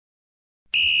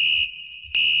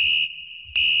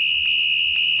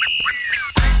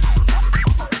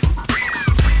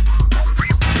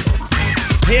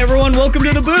Hey everyone, welcome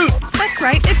to The Boot! That's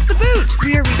right, it's The Boot!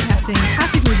 We are recasting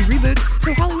classic movie reboots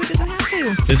so Hollywood doesn't have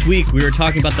to. This week we are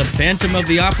talking about The Phantom of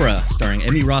the Opera, starring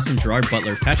Emmy Rossum, Gerard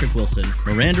Butler, Patrick Wilson,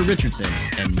 Miranda Richardson,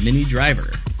 and Minnie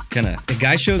Driver. A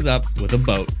guy shows up with a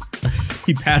boat.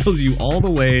 He paddles you all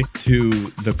the way to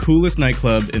the coolest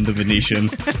nightclub in the Venetian.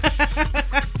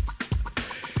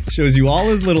 Shows you all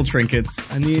his little trinkets.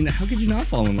 I mean, how could you not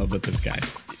fall in love with this guy?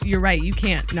 You're right, you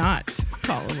can't not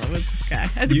fall in love with this guy.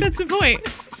 I think that's the point.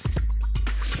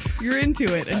 You're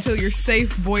into it until your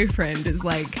safe boyfriend is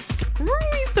like, remember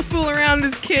we used to fool around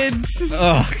as kids?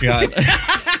 Oh, God.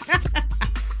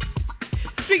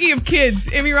 Speaking of kids,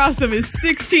 Emmy Rossum is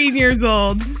 16 years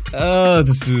old. Oh,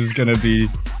 this is going to be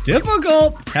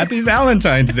difficult. Happy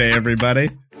Valentine's Day, everybody.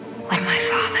 When my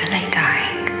father lay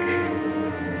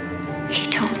dying, he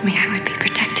told me I would be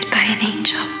protected by an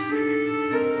angel.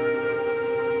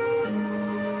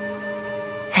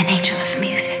 An angel of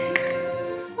music.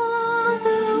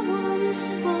 Father once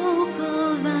spoke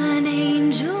of an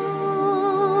angel.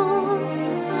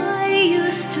 I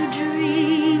used to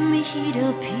dream he'd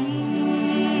appear.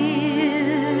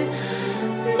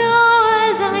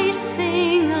 Now as I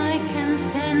sing, I can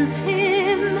sense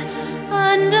him,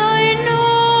 and I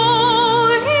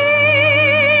know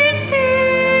he's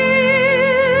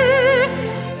here.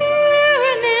 Here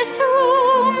in this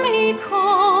room, he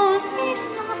calls me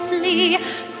softly.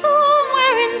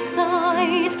 Somewhere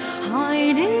inside,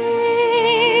 hiding.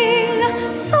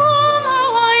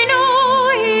 Somehow I know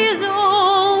he's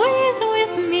always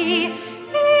with me.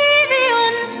 He, the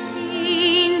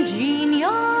unseen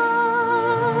genius.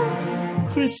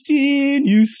 Christine,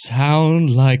 you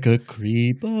sound like a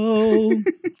creepo.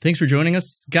 Thanks for joining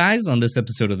us, guys, on this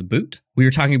episode of The Boot. We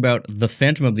are talking about The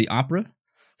Phantom of the Opera,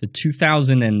 the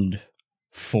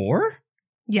 2004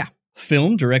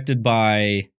 film directed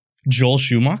by Joel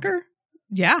Schumacher,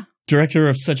 Yeah. director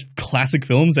of such classic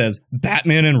films as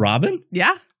Batman and Robin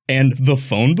Yeah. and The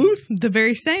Phone Booth. The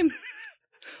very same.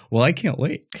 Well, I can't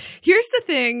wait. Here's the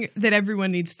thing that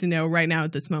everyone needs to know right now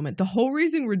at this moment. The whole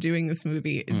reason we're doing this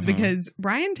movie is because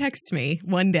Brian texted me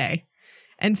one day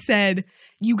and said,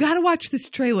 you got to watch this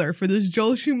trailer for this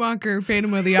Joel Schumacher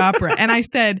Phantom of the Opera. And I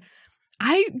said,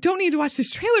 I don't need to watch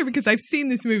this trailer because I've seen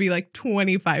this movie like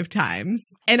 25 times.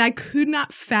 And I could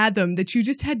not fathom that you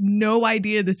just had no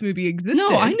idea this movie existed.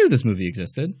 No, I knew this movie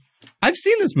existed. I've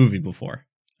seen this movie before.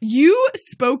 You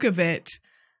spoke of it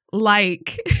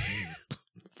like...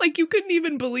 like you couldn't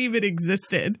even believe it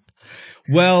existed.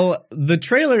 Well, the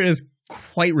trailer is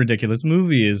quite ridiculous.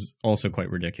 Movie is also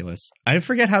quite ridiculous. I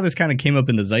forget how this kind of came up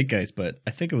in the zeitgeist, but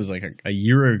I think it was like a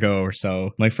year ago or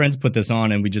so. My friends put this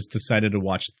on and we just decided to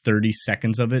watch 30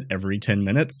 seconds of it every 10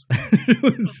 minutes. It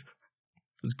was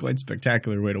quite a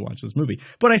spectacular way to watch this movie.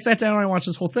 But I sat down and I watched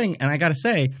this whole thing, and I gotta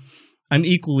say, I'm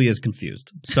equally as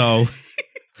confused. So...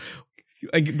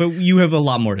 But you have a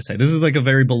lot more to say. This is like a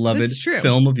very beloved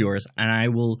film of yours, and I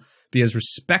will be as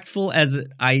respectful as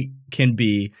I can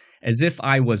be, as if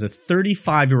I was a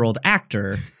 35-year-old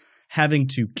actor having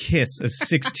to kiss a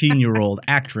 16-year-old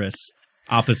actress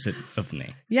opposite of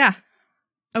me. Yeah.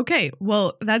 Okay,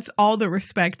 well, that's all the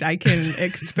respect I can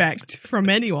expect from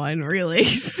anyone, really.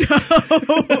 So,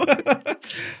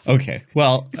 okay,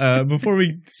 well, before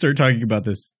we start talking about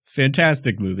this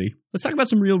fantastic movie, let's talk about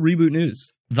some real reboot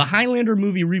news. The Highlander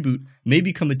movie reboot may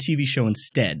become a TV show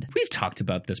instead. We've talked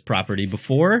about this property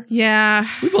before. yeah.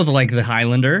 We both like The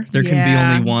Highlander. There can be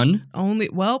only one.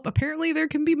 Well, apparently there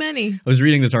can be many. I was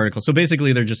reading this article. So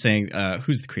basically they're just saying,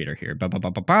 who's the creator here?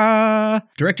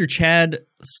 Director Chad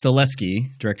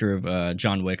Stahelski, director of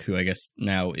John Wick, who I guess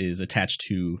now is attached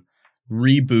to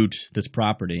reboot this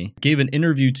property, gave an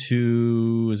interview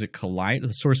to, the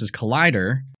source is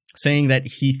Collider, saying that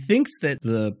he thinks that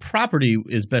the property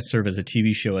is best served as a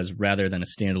TV show as rather than a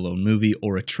standalone movie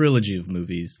or a trilogy of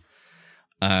movies.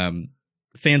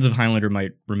 Fans of Highlander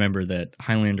might remember that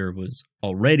Highlander was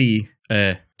already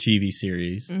a TV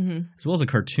series, as well as a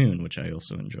cartoon, which I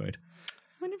also enjoyed.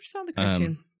 I never saw the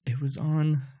cartoon. It was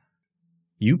on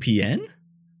UPN?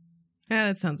 Yeah,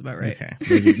 that sounds about right. Okay,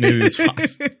 maybe it was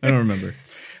Fox. I don't remember.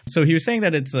 So he was saying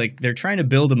that it's like they're trying to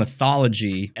build a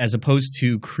mythology as opposed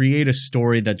to create a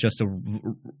story that just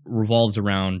revolves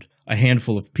around a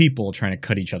handful of people trying to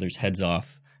cut each other's heads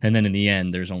off. And then in the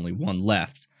end, there's only one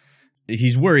left.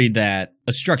 He's worried that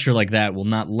a structure like that will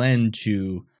not lend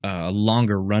to a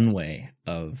longer runway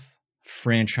of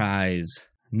franchise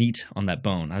meat on that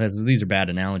bone. These are bad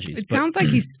analogies. It sounds like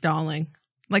he's stalling.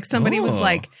 Like somebody was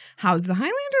like, how's the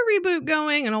Highlander reboot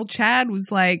going? And old Chad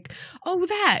was like, oh,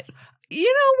 that. You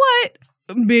know what?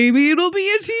 Maybe it'll be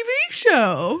a TV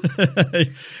show.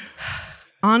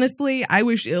 Honestly, I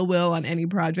wish ill will on any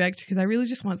project because I really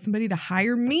just want somebody to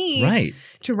hire me Right.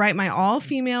 to write my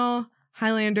all-female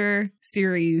Highlander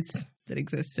series that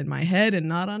exists in my head and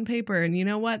not on paper. And you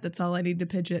know what? That's all I need to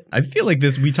pitch it. I feel like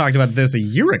we talked about this a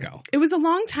year ago. It was a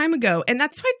long time ago, and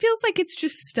that's why it feels like it's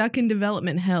just stuck in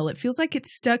development hell. It feels like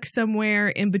it's stuck somewhere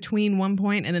in between one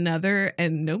point and another,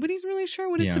 and nobody's really sure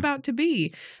what it's about to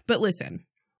be. But listen,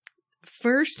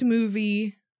 first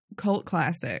movie, cult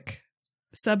classic.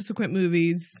 Subsequent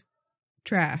movies,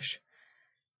 trash.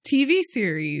 TV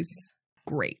series,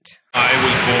 great. I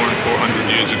was born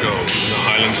 400 years ago in the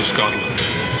Highlands of Scotland.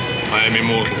 I am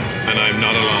immortal, and I am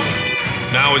not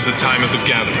alone. Now is the time of the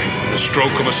gathering. The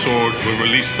stroke of a sword will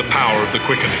release the power of the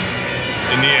quickening.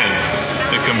 In the end,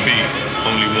 there can be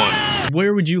only one.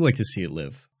 Where would you like to see it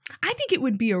live? I think it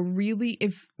would be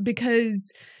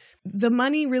because the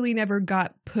money really never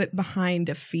got put behind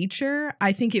a feature.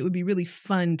 I think it would be really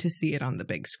fun to see it on the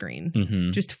big screen.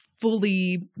 Mm-hmm. Just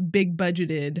fully big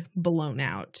budgeted, blown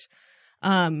out.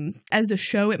 As a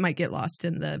show, it might get lost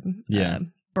in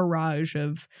the barrage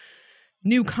of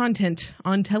new content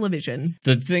on television.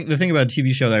 The thing about a TV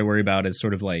show that I worry about is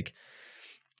sort of like,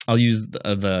 I'll use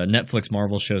the Netflix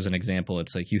Marvel show as an example.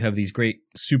 It's like you have these great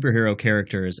superhero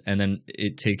characters, and then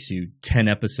it takes you 10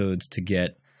 episodes to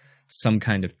get some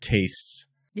kind of taste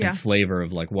and flavor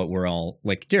of like what we're all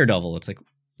like. Daredevil, it's like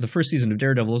the first season of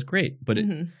Daredevil is great, but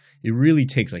it really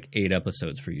takes like 8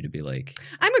 episodes for you to be like.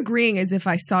 I'm agreeing as if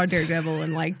I saw Daredevil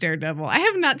and liked Daredevil. I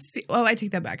have not seen. Oh, I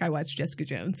take that back. I watched Jessica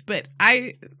Jones, but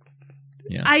I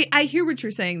hear what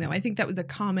you're saying though. I think that was a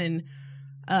common.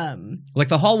 Like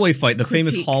the hallway fight, the critique.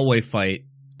 famous hallway fight.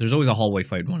 There's always a hallway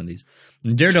fight in one of these.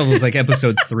 And Daredevil is like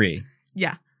episode 3.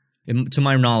 Yeah. To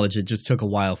my knowledge, it just took a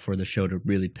while for the show to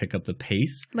really pick up the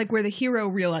pace. Like where the hero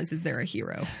realizes they're a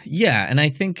hero. Yeah, and I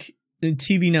think in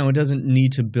TV now, it doesn't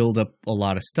need to build up a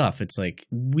lot of stuff. It's like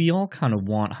we all kind of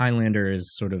want Highlander as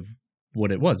sort of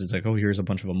what it was. It's like, oh, here's a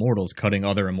bunch of immortals cutting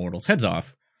other immortals' heads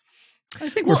off. I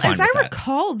think we're fine with that. As I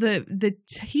recall, the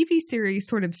TV series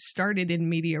sort of started in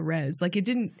media res. Like we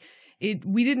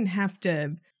didn't have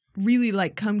to really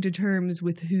like come to terms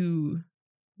with who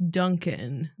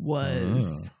Duncan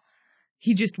was.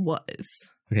 He just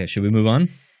was. Okay, should we move on?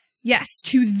 Yes,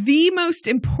 to the most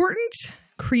important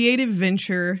creative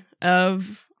venture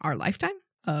of our lifetime,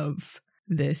 of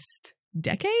this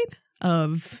decade,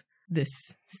 of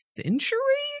this century.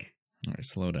 All right,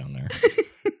 slow down there.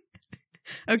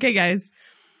 Okay, guys,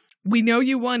 we know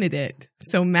you wanted it.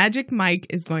 So Magic Mike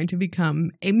is going to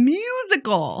become a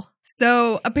musical.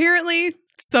 So apparently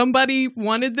somebody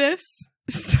wanted this.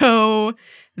 So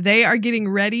they are getting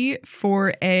ready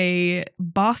for a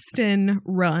Boston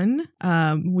run,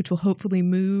 which will hopefully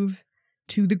move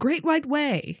to the Great White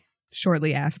Way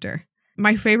shortly after.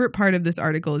 My favorite part of this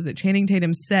article is that Channing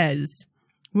Tatum says,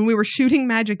 when we were shooting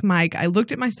Magic Mike, I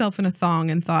looked at myself in a thong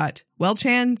and thought, well,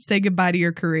 Chan, say goodbye to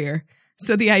your career.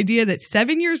 So the idea that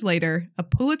 7 years later, a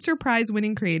Pulitzer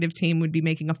Prize-winning creative team would be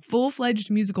making a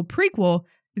full-fledged musical prequel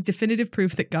is definitive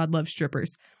proof that God loves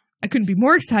strippers. I couldn't be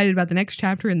more excited about the next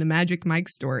chapter in the Magic Mike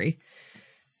story.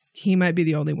 He might be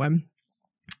the only one.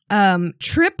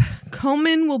 Trip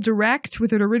Coleman will direct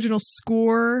with an original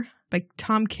score by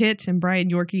Tom Kitt and Brian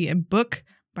Yorkey and book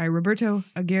by Roberto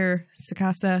Aguirre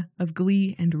Sacasa of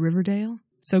Glee and Riverdale.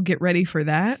 So get ready for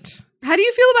that. How do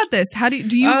you feel about this?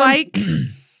 Do you like...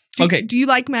 Okay. Do you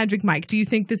like Magic Mike? Do you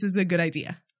think this is a good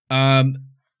idea?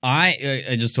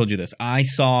 I just told you this. I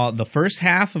saw the first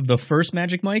half of the first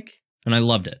Magic Mike, and I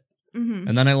loved it. Mm-hmm.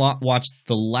 And then I watched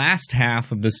the last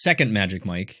half of the second Magic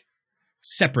Mike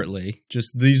separately.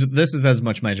 Just this is as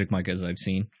much Magic Mike as I've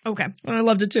seen. Okay. And I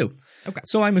loved it too. Okay.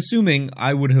 So I'm assuming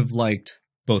I would have liked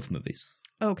both movies.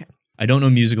 Okay. I don't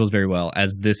know musicals very well,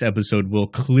 as this episode will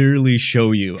clearly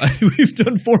show you. We've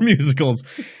done 4 musicals,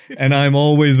 and I'm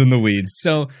always in the weeds.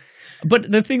 So,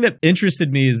 but the thing that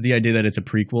interested me is the idea that it's a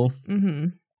prequel. Mm-hmm.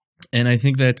 And I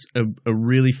think that's a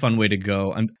really fun way to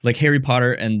go. I'm like Harry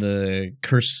Potter and the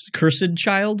Cursed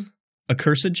Child? A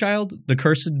Cursed Child? The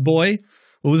Cursed Boy?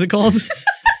 What was it called?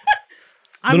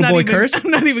 Little Boy Cursed? I'm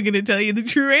not even going to tell you the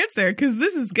true answer, because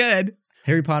this is good.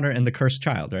 Harry Potter and the Cursed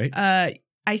Child, right?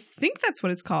 I think that's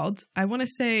what it's called. I want to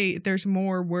say there's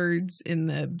more words in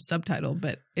the subtitle,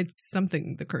 but it's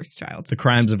something the Cursed Child. The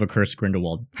Crimes of a Cursed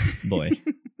Grindelwald Boy.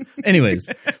 Anyways,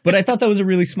 but I thought that was a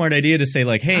really smart idea to say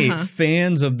like, hey,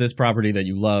 fans of this property that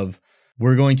you love,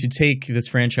 we're going to take this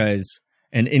franchise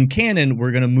and in canon,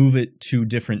 we're going to move it to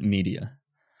different media.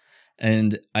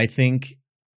 And I think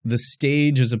the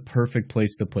stage is a perfect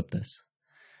place to put this.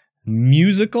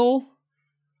 Musical?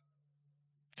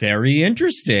 Very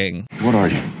interesting. What are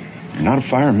you? You're not a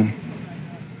fireman.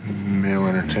 Male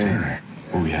entertainer.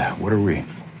 Oh, yeah. What are we?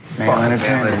 Male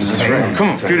entertainers. That's right. Come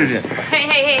on, get it in.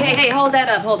 Hey, hold that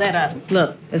up.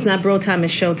 Look, it's not bro time,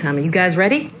 it's show time. Are you guys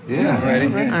ready? Yeah, ready.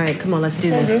 All right, come on, let's do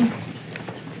this. All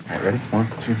right, ready? 1,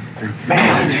 2, 3.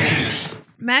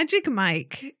 Magic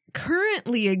Mike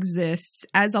currently exists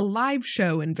as a live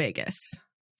show in Vegas.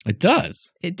 It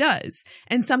does. It does.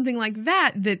 And something like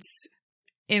that's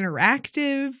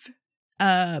interactive,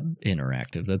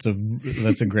 Interactive.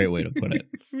 That's a great way to put it.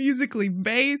 musically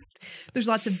based. There's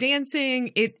lots of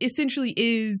dancing. It essentially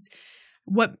is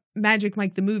what Magic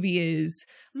Mike the movie is,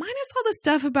 minus all the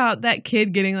stuff about that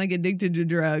kid getting like addicted to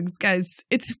drugs. Guys,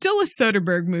 it's still a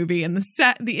Soderbergh movie, and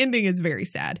the ending is very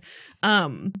sad.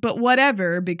 But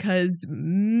whatever, because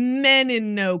men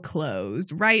in no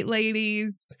clothes, right,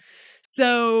 ladies?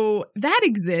 So that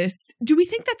exists. Do we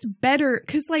think that's better?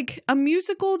 Because like a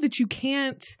musical that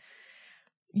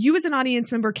you as an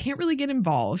audience member can't really get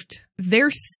involved. They're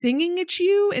singing at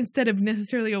you instead of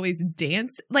necessarily always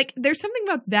dance. Like there's something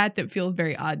about that feels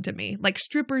very odd to me. Like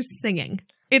strippers singing.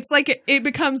 It's like it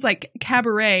becomes like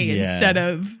cabaret instead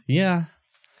of. Yeah.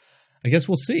 I guess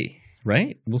we'll see,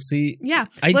 right? We'll see. Yeah.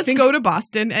 I Let's think go to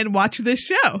Boston and watch this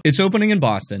show. It's opening in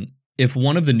Boston. If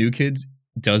one of the new kids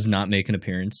does not make an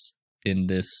appearance in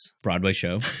this Broadway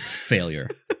show, failure.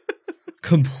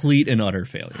 Complete and utter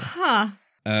failure. Huh.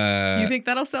 You think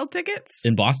that'll sell tickets?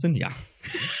 In Boston? Yeah.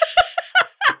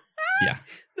 Yeah.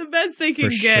 The best they can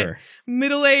For get. sure.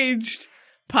 Middle-aged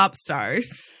pop stars.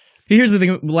 Here's the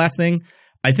thing. Last thing.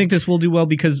 I think this will do well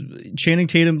because Channing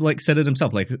Tatum said it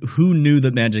himself. Like, who knew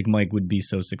that Magic Mike would be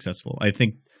so successful? I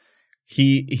think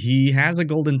he has a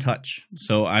golden touch.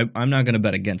 So I'm not going to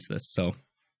bet against this. So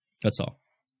that's all.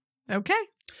 Okay.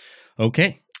 I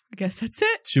guess that's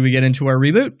it. Should we get into our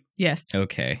reboot? Yes.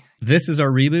 Okay. This is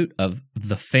our reboot of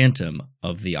The Phantom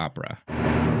of the Opera.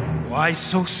 Why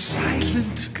so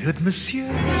silent, good monsieur?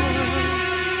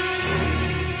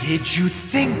 Did you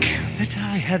think that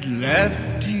I had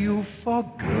left you for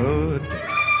good?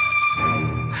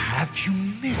 Have you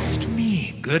missed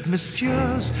me, good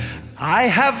messieurs? I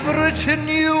have written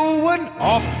you an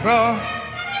opera.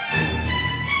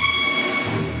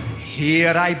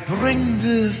 Here I bring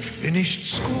the finished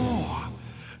score.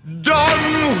 Don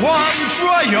Juan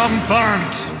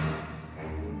triumphant.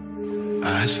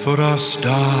 As for our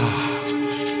star,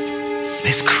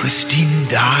 Miss Christine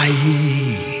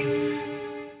Daae,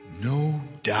 no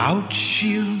doubt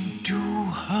she'll do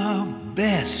her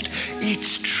best.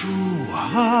 It's true,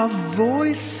 her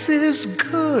voice is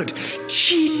good.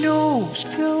 She knows,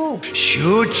 though,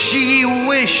 should she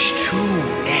wish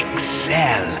to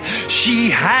excel,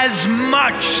 she has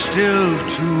much still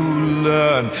to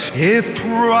learn. If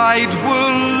pride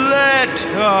will let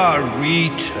her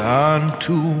return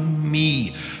to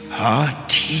me, her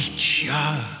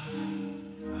teacher.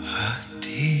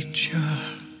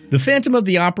 The Phantom of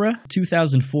the Opera,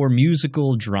 2004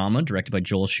 musical drama directed by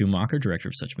Joel Schumacher, director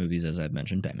of such movies as I've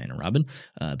mentioned, Batman and Robin,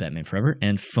 Batman Forever,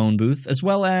 and Phone Booth, as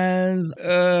well as...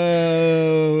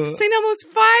 St. Elmo's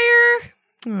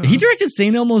Fire. He directed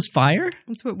St. Elmo's Fire?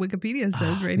 That's what Wikipedia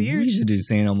says right here. We should do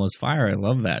St. Elmo's Fire. I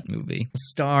love that movie.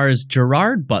 Stars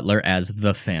Gerard Butler as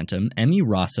the Phantom, Emmy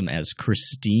Rossum as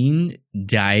Christine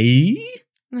Daae.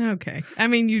 Okay. I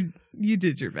mean, you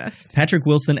did your best. Patrick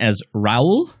Wilson as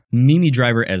Raoul, Mimi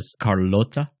Driver as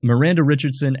Carlotta, Miranda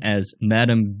Richardson as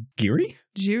Madame Giry?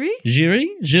 Giry?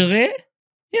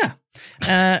 Yeah.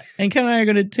 And Ken and I are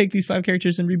going to take these 5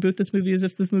 characters and reboot this movie as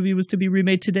if this movie was to be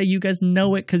remade today. You guys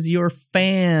know it because you're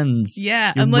fans.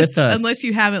 Yeah, you're with us. Unless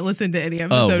you haven't listened to any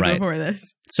episode before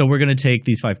this. So we're going to take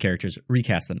these 5 characters,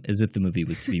 recast them as if the movie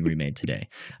was to be remade today.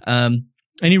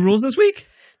 Any rules this week?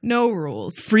 No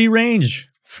rules. Free range.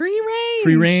 Free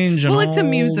range. Well, it's a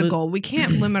musical. We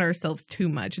can't limit ourselves too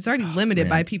much. It's already limited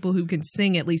by people who can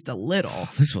sing at least a little.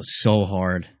 This was so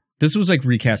hard. This was like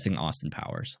recasting Austin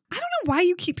Powers. I don't know why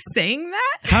you keep saying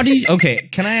that. How do you... Okay,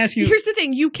 can I ask you... Here's the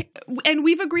thing. And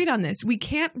we've agreed on this. We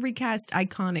can't recast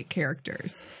iconic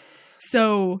characters.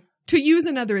 So to use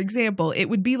another example, it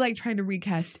would be like trying to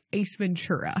recast Ace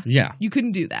Ventura. Yeah. You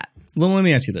couldn't do that. Well, let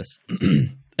me ask you this.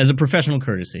 As a professional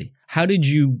courtesy, how did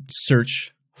you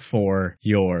search for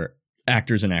your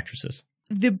actors and actresses?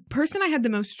 The person I had the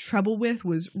most trouble with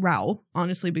was Raoul,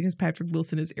 honestly, because Patrick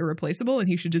Wilson is irreplaceable and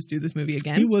he should just do this movie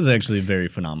again. He was actually very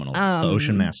phenomenal. The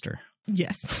Ocean Master.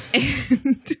 Yes.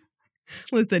 And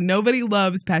Listen, nobody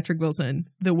loves Patrick Wilson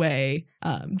the way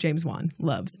James Wan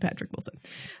loves Patrick Wilson.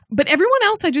 But everyone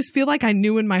else, I just feel like I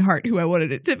knew in my heart who I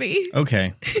wanted it to be.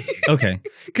 Okay.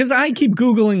 Because I keep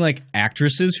Googling like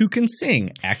actresses who can sing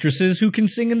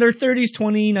in their 30s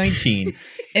 2019.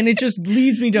 And it just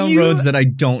leads me down roads that I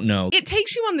don't know. It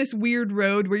takes you on this weird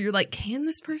road where you're like, can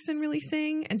this person really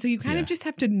sing? And so you kind of just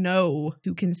have to know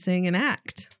who can sing and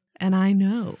act. And I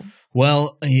know.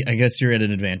 Well, I guess you're at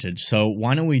an advantage. So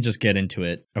why don't we just get into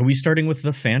it? Are we starting with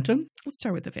The Phantom? Let's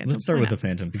start with The Phantom. Let's start with The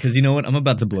Phantom. Because you know what? I'm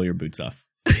about to blow your boots off.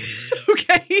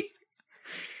 Okay.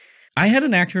 I had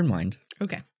an actor in mind.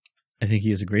 Okay. I think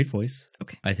he has a great voice.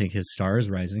 Okay. I think his star is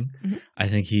rising. Mm-hmm. I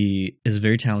think he is a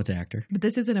very talented actor. But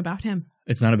this isn't about him.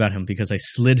 It's not about him because I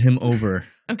slid him over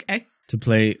Okay. to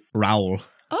play Raoul.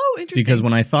 Oh, interesting. Because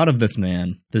when I thought of this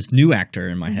man, this new actor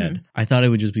in my head, I thought it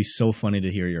would just be so funny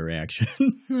to hear your reaction.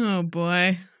 Oh,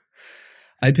 boy.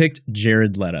 I picked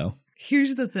Jared Leto.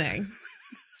 Here's the thing.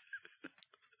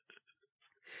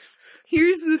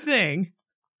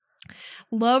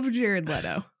 Love Jared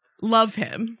Leto. Love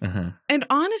him. Uh-huh. And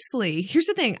honestly, here's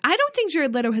the thing. I don't think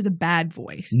Jared Leto has a bad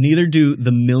voice. Neither do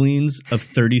the millions of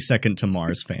 30 Second to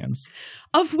Mars fans.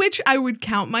 Of which I would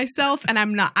count myself, and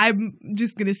I'm not. I'm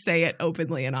just going to say it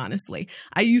openly and honestly.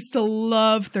 I used to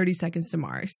love 30 Seconds to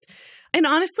Mars. And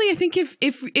honestly, I think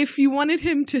if you wanted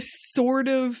him to sort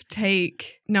of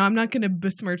take... No, I'm not going to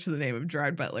besmirch the name of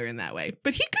Gerard Butler in that way.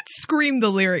 But he could scream the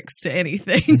lyrics to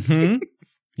anything. Mm-hmm.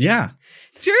 Yeah.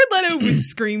 Jared Leto would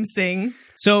scream sing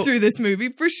through this movie.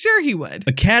 For sure he would.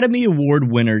 Academy Award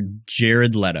winner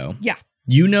Jared Leto. Yeah.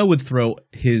 Would throw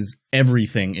his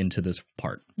everything into this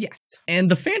part. Yes. And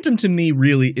The Phantom to me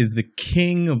really is the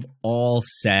king of all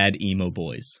sad emo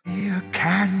boys. You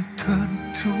can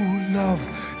turn to love,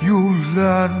 you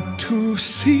learn to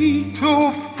see,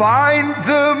 to find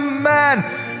the man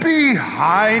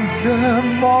behind the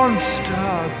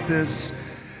monster, this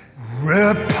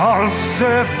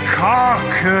repulsive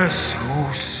carcass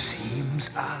who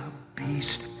seems a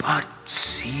beast but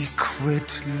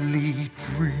secretly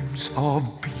dreams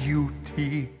of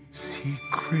beauty.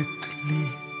 Secretly.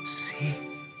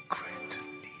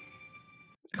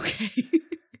 Okay.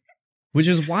 Which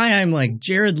is why I'm like,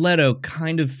 Jared Leto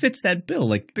kind of fits that bill.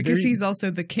 Like, because he's also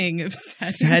the king of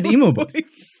sad emo boys.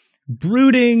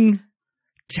 Brooding,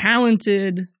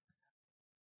 talented,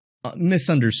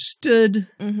 misunderstood.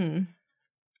 Mm-hmm.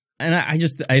 And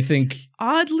I think...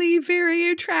 Oddly very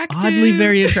attractive.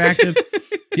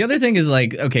 The other thing is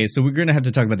like, okay, so we're going to have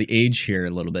to talk about the age here a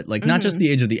little bit. Like, not just the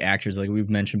age of the actors, like we've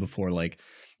mentioned before, like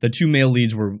the two male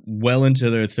leads were well into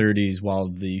their 30s while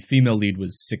the female lead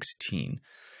was 16.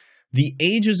 The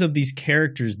ages of these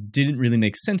characters didn't really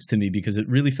make sense to me because it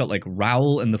really felt like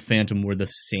Raoul and the Phantom were the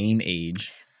same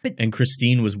age. And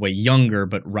Christine was way younger,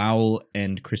 but Raoul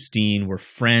and Christine were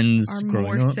friends growing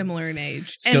up. Are more similar in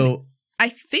age. So and I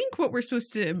think what we're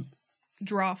supposed to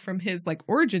draw from his like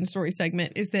origin story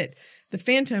segment is that the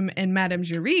Phantom and Madame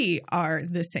Giry are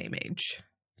the same age.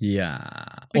 Yeah.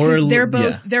 Because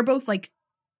they're both like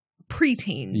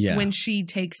preteens when she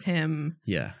takes him.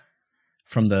 Yeah.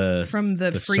 From the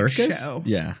freak circus? show.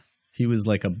 Yeah. He was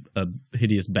like a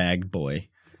hideous bag boy.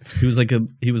 He was like a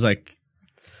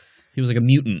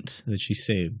mutant that she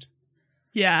saved.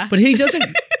 Yeah. But he doesn't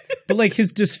but like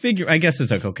his disfigure, I guess it's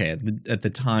like okay, at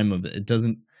the time of it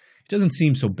doesn't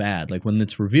seem so bad. Like when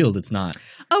it's revealed, it's not.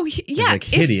 Oh yeah, like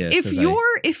hideous.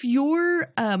 If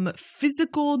your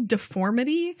physical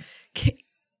deformity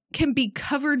can be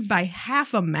covered by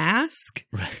half a mask,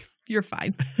 right, you're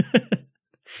fine.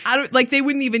 I don't like. They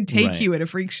wouldn't even take you at a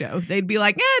freak show. They'd be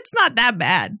like, it's not that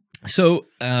bad. So,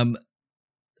 I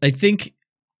think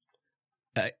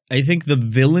the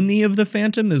villainy of the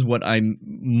Phantom is what I'm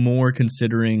more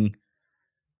considering.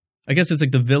 I guess it's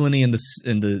like the villainy and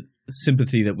the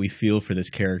sympathy that we feel for this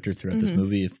character throughout this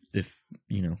movie. If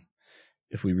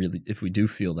we do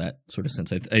feel that sort of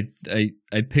sense,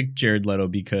 I picked Jared Leto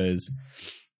because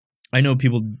I know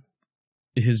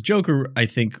his Joker, I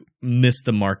think, missed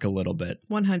the mark a little bit.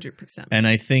 100%. And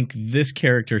I think this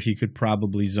character, he could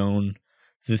probably zone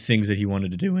the things that he wanted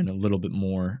to do in a little bit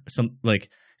more. It's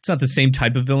not the same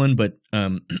type of villain, but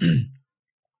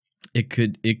it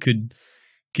could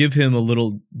give him a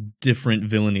little different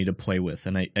villainy to play with.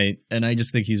 And I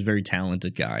just think he's a very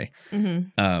talented guy.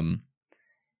 Mm-hmm.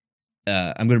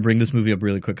 I'm going to bring this movie up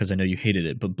really quick because I know you hated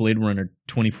it, but Blade Runner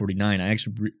 2049, I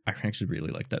actually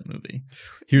really like that movie.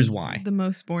 Here's why. The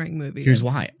most boring movie. Here's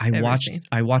why. I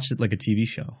watched it like a TV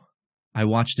show. I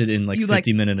watched it in like You,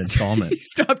 50-minute you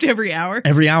installments. stopped every hour.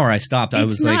 Every hour I stopped. I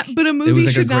was like, but a it movie was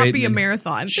like should not great be a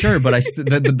marathon. Sure, but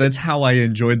that's how I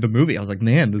enjoyed the movie. I was like,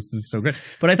 man, this is so good.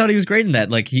 But I thought he was great in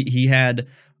that. Like he had,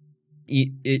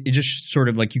 it just sort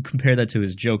of like you compare that to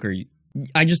his Joker. You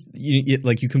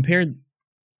compare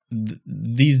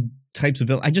these types of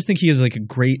villains. I just think he has like a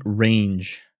great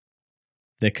range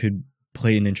that could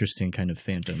play an interesting kind of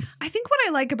Phantom. I think what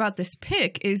I like about this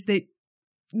pick is that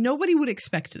nobody would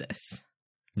expect this.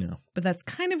 No. But that's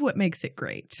kind of what makes it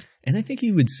great. And I think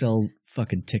he would sell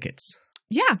fucking tickets.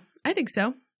 Yeah, I think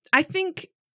so. I think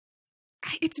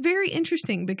it's very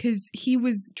interesting because he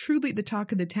was truly the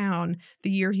talk of the town the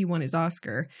year he won his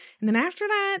Oscar. And then after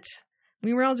that,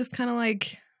 we were all just kind of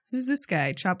like, who's this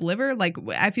guy? Chopped liver? Like,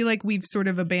 I feel like we've sort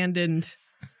of abandoned.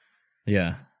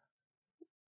 Yeah.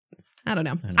 I don't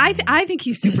know. I think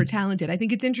he's super talented. I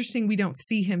think it's interesting we don't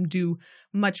see him do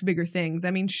much bigger things. I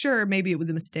mean, sure, maybe it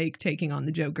was a mistake taking on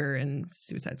the Joker, and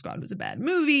Suicide Squad was a bad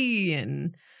movie,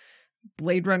 and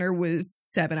Blade Runner was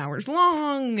 7 hours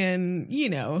long, and,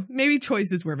 maybe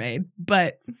choices were made.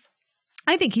 But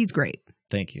I think he's great.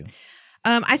 Thank you.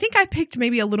 I think I picked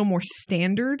maybe a little more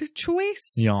standard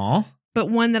choice. Yeah. But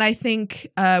one that I think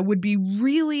would be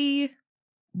really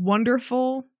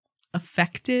wonderful,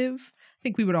 effective. I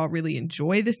think we would all really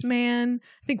enjoy this man.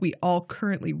 I think we all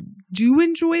currently do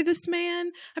enjoy this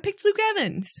man. I picked Luke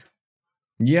Evans.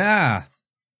 Yeah.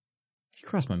 He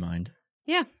crossed my mind.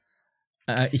 Yeah.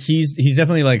 He's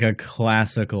definitely like a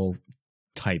classical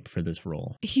type for this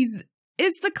role. Is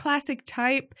the classic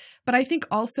type, but I think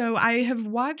also I have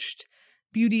watched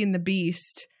Beauty and the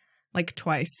Beast like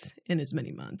twice in as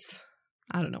many months.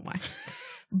 I don't know why.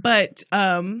 But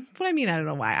what I mean, I don't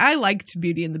know why. I liked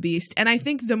Beauty and the Beast. And I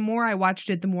think the more I watched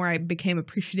it, the more I became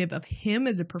appreciative of him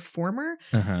as a performer.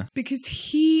 Because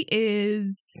he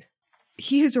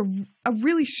has a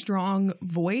really strong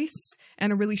voice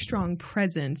and a really strong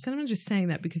presence. And I'm not just saying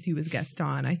that because he was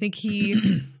Gaston. I think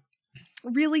he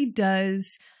really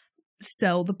does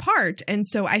sell the part. And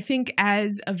so I think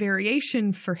as a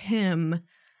variation for him,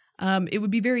 it would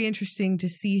be very interesting to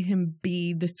see him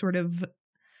be the sort of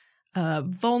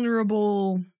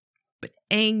vulnerable, but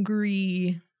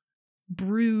angry,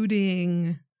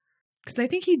 brooding. Because I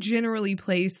think he generally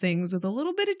plays things with a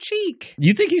little bit of cheek.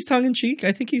 You think he's tongue-in-cheek?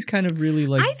 I think he's kind of really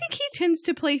like... I think he tends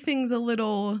to play things a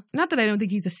little... Not that I don't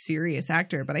think he's a serious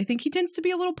actor, but I think he tends to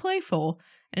be a little playful.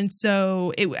 And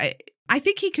so I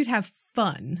think he could have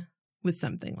fun with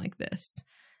something like this.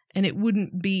 And it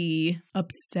wouldn't be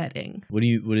upsetting. What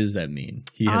does that mean?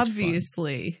 He has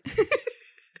obviously.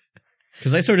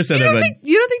 Because I sort of said that, but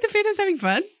you don't think the Phantom's having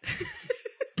fun?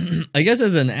 I guess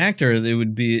as an actor, it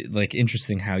would be like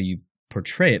interesting how you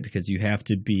portray it, because you have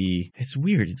to be. It's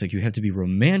weird. It's like you have to be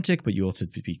romantic, but you also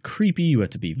have to be creepy. You have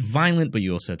to be violent, but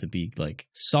you also have to be like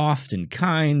soft and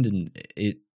kind. And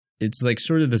it's like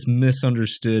sort of this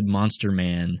misunderstood monster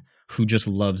man who just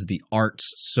loves the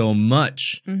arts so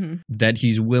much that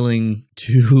he's willing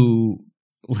to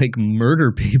like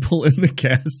murder people in the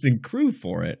cast and crew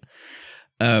for it.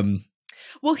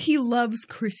 Well, he loves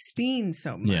Christine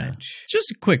so much. Yeah.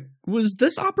 Just quick, was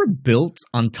this opera built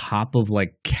on top of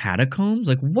like catacombs?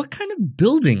 Like what kind of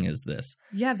building is this?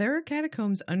 Yeah, there are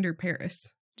catacombs under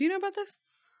Paris. Do you know about this?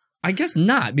 I guess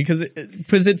not, because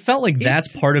it felt like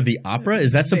that's part of the opera.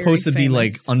 Is that supposed to be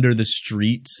like under the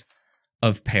streets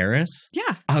of Paris?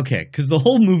 Yeah. Okay, because the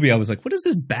whole movie I was like, what is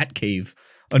this bat cave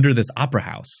under this opera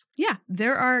house? Yeah,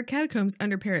 there are catacombs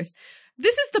under Paris.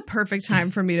 This is the perfect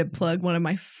time for me to plug one of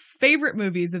my favorite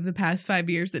movies of the past 5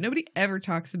 years that nobody ever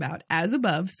talks about. As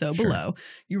Above, So Below.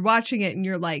 You're watching it and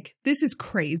you're like, this is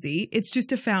crazy. It's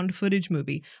just a found footage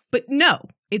movie. But no,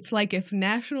 it's like if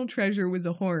National Treasure was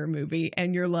a horror movie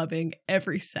and you're loving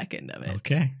every second of it.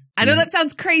 Okay. I know that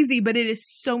sounds crazy, but it is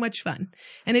so much fun.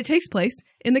 And it takes place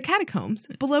in the catacombs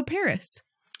below Paris.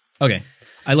 Okay.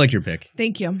 I like your pick.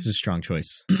 Thank you. This is a strong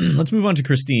choice. Let's move on to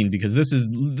Christine, because this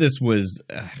was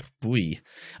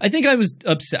I think I was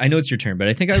upset. I know it's your turn, but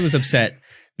I think I was upset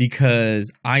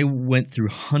because I went through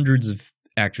hundreds of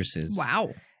actresses.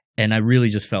 Wow. And I really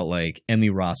just felt like Emmy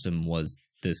Rossum was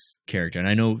this character. And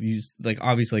I know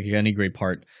obviously like any great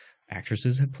part,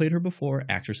 actresses have played her before.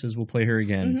 Actresses will play her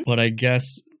again. But I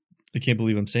guess, I can't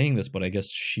believe I'm saying this, but I guess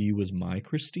she was my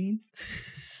Christine.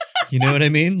 You know what I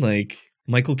mean? Like,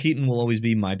 Michael Keaton will always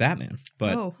be my Batman.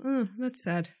 But that's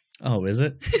sad. Oh, is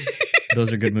it?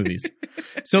 Those are good movies.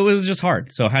 So it was just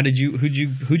hard. So who'd you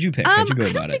pick? How'd you go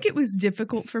about it? I don't think it was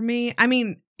difficult for me. I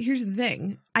mean, here's the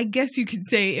thing. I guess you could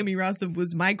say Emmy Rossum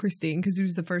was my Christine because he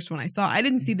was the first one I saw. I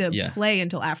didn't see the play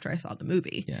until after I saw the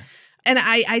movie. Yeah. And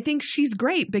I think she's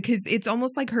great because it's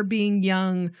almost like her being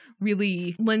young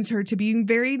really lends her to being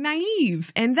very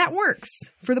naive. And that works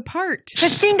for the part.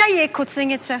 Christine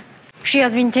Daae-Koetsinger. She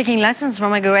has been taking lessons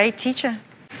from a great teacher.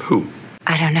 Who?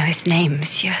 I don't know his name,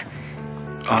 monsieur.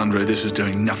 Andre, this is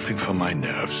doing nothing for my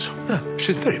nerves.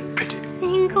 She's very pretty.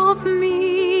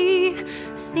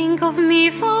 Think of me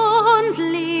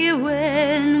fondly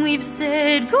when we've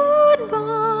said goodbye.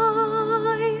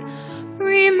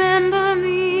 Remember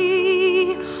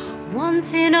me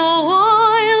once in a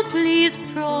while, please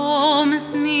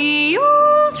promise me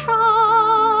you'll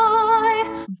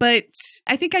try. But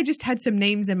I think I just had some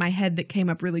names in my head that came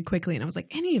up really quickly, and I was like,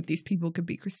 any of these people could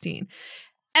be Christine.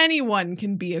 Anyone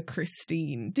can be a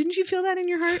Christine. Didn't you feel that in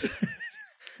your heart?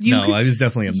 I was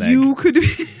definitely a Meg. You could be.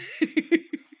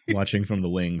 Watching from the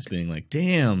wings, being like,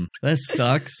 damn, that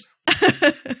sucks.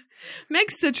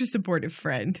 Meg's such a supportive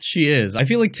friend. She is. I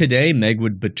feel like today Meg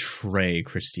would betray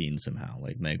Christine somehow.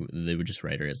 Like Meg, they would just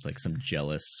write her as like some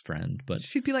jealous friend. But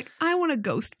she'd be like, I want a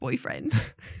ghost boyfriend.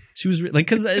 She was like,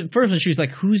 because at first she's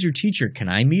like, who's your teacher? Can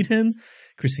I meet him?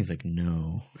 Christine's like,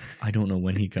 no, I don't know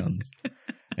when he comes.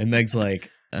 And Meg's like,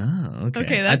 oh,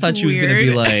 okay. That's I thought she was going to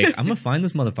be weird. like, I'm going to find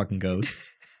this motherfucking ghost.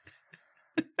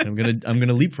 And I'm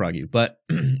gonna leapfrog you. But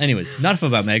anyways, not enough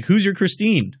about Meg. Who's your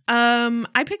Christine?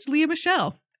 I picked Leah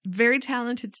Michele. Very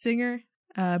talented singer,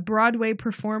 Broadway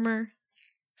performer,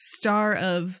 star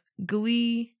of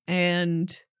Glee and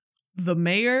The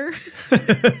Mayor, which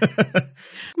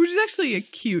is actually a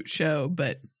cute show,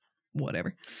 but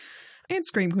whatever. And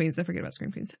Scream Queens. I forget about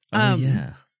Scream Queens.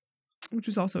 Yeah. Which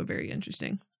was also a very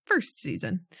interesting first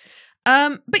season.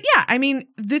 But yeah, I mean,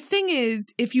 the thing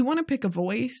is, if you want to pick a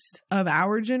voice of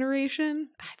our generation,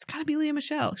 it's got to be Leah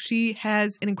Michele. She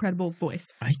has an incredible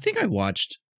voice. I think I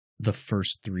watched the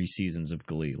first 3 seasons of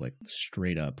Glee, like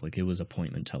straight up, like it was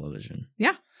appointment television.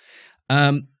 Yeah.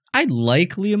 I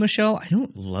like Leah Michele. I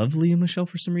don't love Leah Michele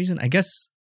for some reason. I guess,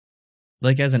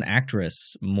 like as an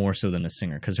actress, more so than a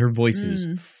singer, because her voice is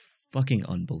fucking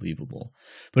unbelievable.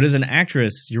 But as an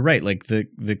actress, you're right. Like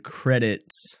the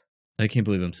credits. I can't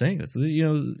believe I'm saying this. You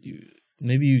know,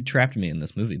 maybe you trapped me in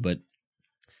this movie, but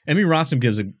Emmy Rossum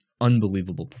gives an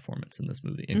unbelievable performance in this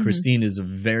movie. And Christine is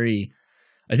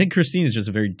I think Christine is just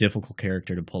a very difficult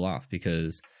character to pull off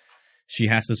because she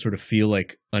has to sort of feel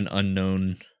like an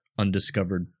unknown,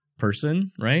 undiscovered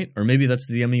person, right? Or maybe that's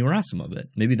the Emmy Rossum of it.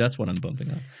 Maybe that's what I'm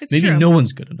bumping on. Maybe true. no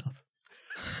one's good enough.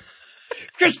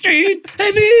 Christine!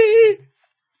 Emmy!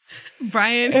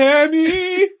 Brian.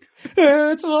 Emmy!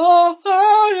 It's all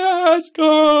I ask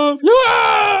of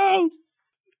you!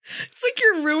 It's like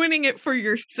you're ruining it for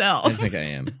yourself. I think I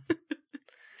am.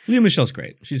 Leah Michelle's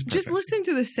great. She's perfect. Just listen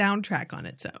to the soundtrack on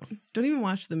its own. Don't even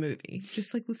watch the movie.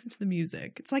 Just like listen to the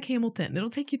music. It's like Hamilton.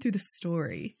 It'll take you through the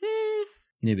story.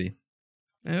 Maybe.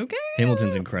 Okay.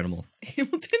 Hamilton's incredible.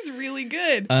 Hamilton's really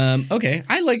good. Okay.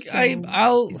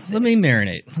 Let me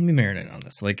marinate. Let me marinate on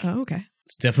this. Like, okay.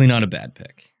 It's definitely not a bad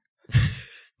pick.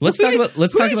 Let's talk about. Who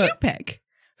did you pick?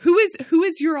 Who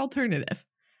is your alternative?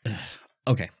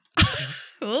 Okay.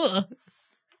 Ugh.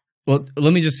 Well,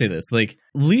 let me just say this. Like,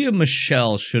 Leah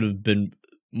Michele should have been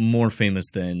more famous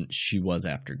than she was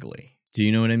after Glee. Do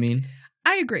you know what I mean?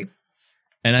 I agree.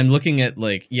 And I'm looking at,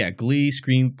 like, Glee,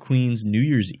 Scream Queens, New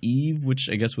Year's Eve, which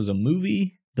I guess was a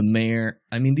movie, The Mayor.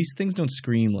 I mean, these things don't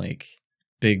scream like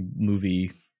big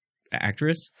movie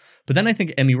actress. But then I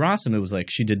think Emmy Rossum, it was like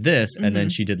she did this, and then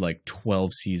she did like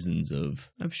 12 seasons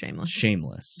of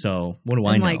Shameless. So what do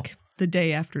I know? Like The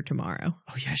Day After Tomorrow.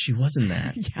 Oh, yeah, she was in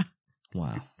that. Yeah.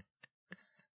 Wow.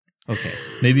 Okay.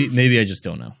 Maybe I just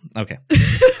don't know. Okay.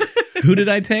 Who did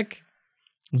I pick?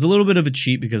 It was a little bit of a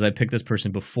cheat because I picked this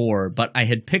person before, but I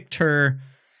had picked her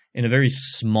in a very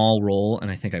small role, and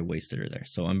I think I wasted her there.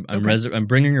 So I'm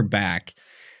bringing her back,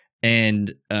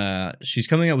 and she's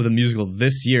coming out with a musical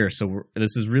this year. So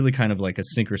this is really kind of like a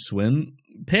sink or swim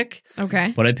pick.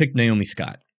 Okay. But I picked Naomi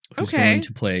Scott, who's going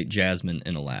to play Jasmine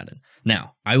in Aladdin.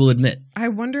 Now, I will admit, I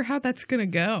wonder how that's going to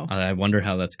go.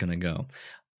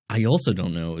 I also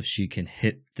don't know if she can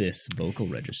hit this vocal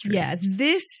registry. Yeah,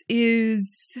 this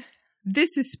is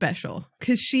special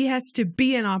because she has to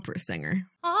be an opera singer.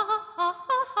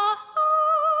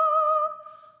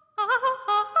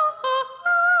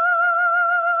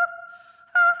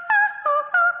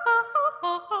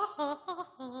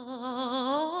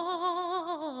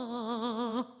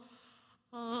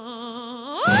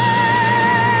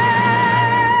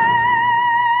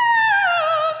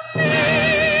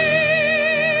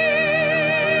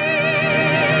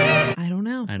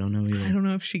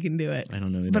 She can do it. I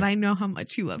don't know either. But I know how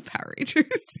much you love Power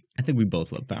Rangers. I think we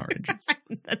both love Power Rangers.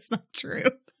 That's not true.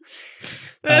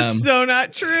 That's so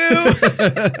not true.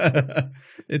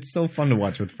 It's so fun to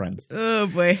watch with friends. Oh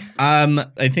boy.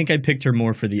 I think I picked her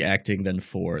more for the acting than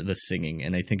for the singing,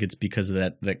 and I think it's because of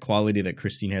that quality that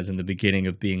Christine has in the beginning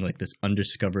of being like this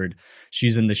undiscovered.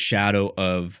 She's in the shadow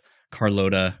of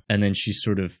Carlotta, and then she's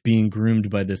sort of being groomed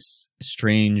by this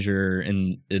stranger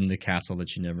in the castle that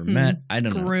she never met. I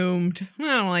don't know. Groomed. I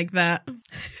don't like that.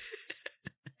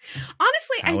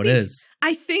 Honestly,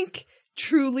 I think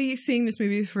truly seeing this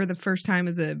movie for the first time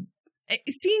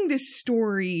seeing this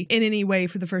story in any way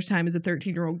for the first time as a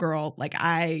 13-year-old girl, like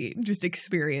I just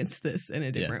experienced this in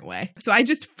a different way. So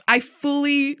I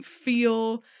fully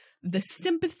feel the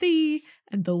sympathy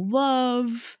and the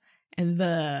love and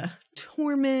the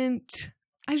torment.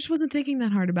 I just wasn't thinking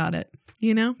that hard about it,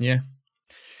 you know? Yeah.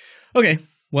 Okay.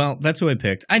 Well, that's who I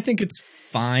picked. I think it's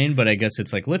fine, but I guess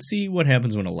it's like, let's see what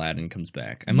happens when Aladdin comes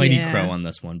back. I might eat crow on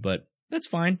this one, but that's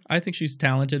fine. I think she's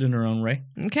talented in her own way.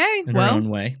 Okay. In her own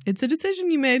way. It's a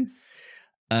decision you made.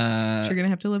 You're going to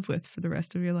have to live with for the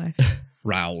rest of your life.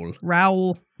 Raoul.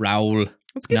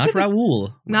 Let's get Not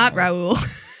Raoul. Not Raoul.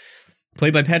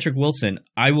 Played by Patrick Wilson.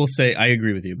 I will say, I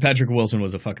agree with you. Patrick Wilson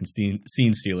was a fucking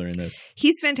scene stealer in this.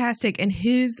 He's fantastic, and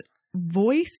his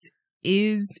voice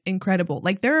is incredible.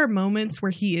 Like, there are moments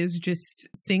where he is just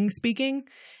speaking,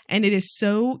 and it is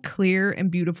so clear and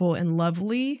beautiful and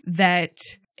lovely that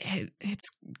it's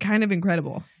kind of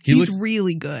incredible. He's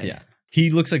really good. Yeah. He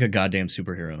looks like a goddamn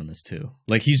superhero in this too.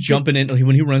 Like he's jumping in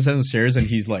when he runs down the stairs and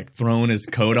he's like throwing his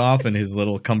coat off and his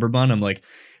little cummerbund. I'm like,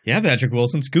 yeah, Patrick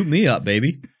Wilson, scoop me up,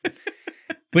 baby.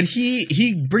 But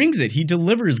he brings it. He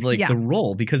delivers the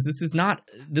role, because this is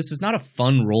not a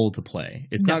fun role to play.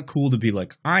 It's not cool to be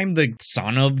like, I'm the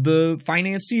son of the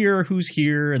financier who's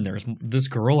here, and there's this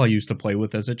girl I used to play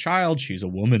with as a child. She's a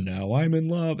woman now. I'm in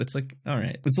love. It's like, all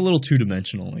right. It's a little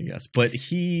two-dimensional, I guess. But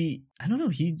I don't know.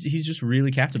 He's just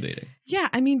really captivating. Yeah,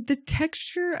 I mean, the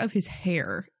texture of his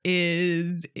hair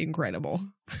is incredible.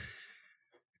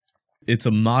 It's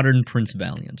a modern Prince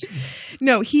Valiant.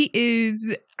 No, he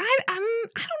is. I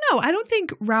don't know. I don't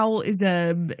think Raoul is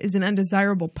an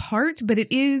undesirable part, but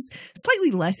it is slightly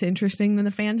less interesting than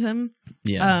the Phantom.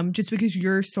 Yeah. Just because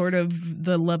you're sort of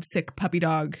the lovesick puppy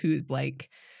dog who's like,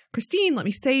 Christine, let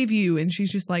me save you, and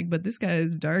she's just like, but this guy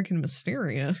is dark and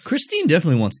mysterious. Christine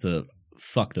definitely wants to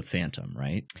fuck the Phantom,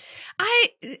 right?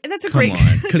 That's a great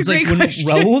question. Because like when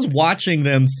Raoul's watching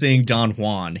them sing Don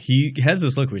Juan, he has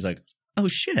this look where he's like, oh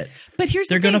shit! But here's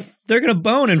they're gonna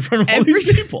bone in front of all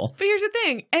these people. But here's the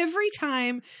thing: every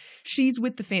time she's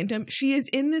with the Phantom, she is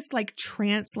in this like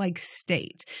trance-like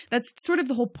state. That's sort of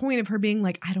the whole point of her being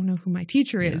like, I don't know who my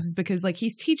teacher is, because like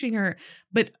he's teaching her,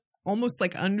 but almost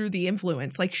like under the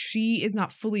influence. Like she is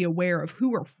not fully aware of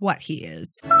who or what he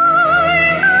is.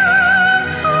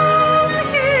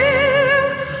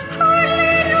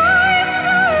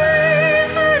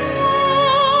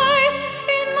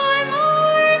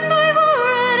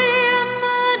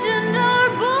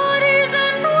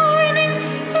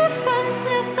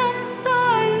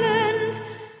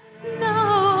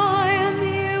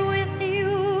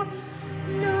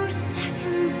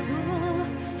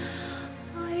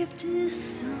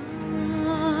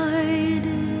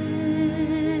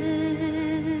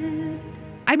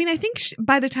 I mean, I think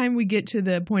by the time we get to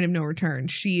the point of no return,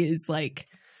 she is like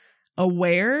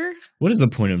aware. What is the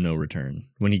point of no return?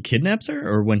 When he kidnaps her,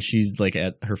 or when she's like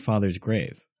at her father's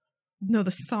grave? No,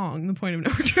 the song, The Point of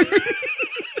No Return.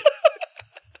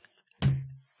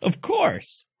 Of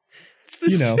course.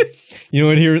 You know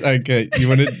what here? Like, you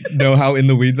want to know how in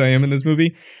the weeds I am in this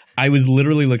movie? I was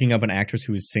literally looking up an actress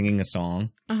who was singing a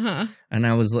song, and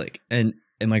I was like, and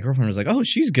my girlfriend was like, "Oh,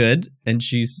 she's good," and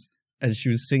she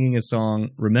was singing a song,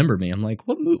 "Remember Me." I'm like,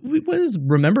 what is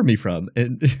Remember Me from?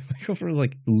 And my girlfriend was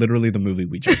like, literally the movie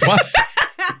we just watched.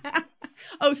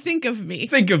 Oh, Think of Me.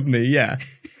 Think of Me, yeah.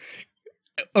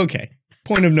 Okay.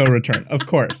 Point of no return, of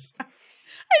course. I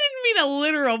didn't mean a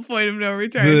literal point of no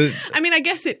return. I mean, I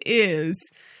guess it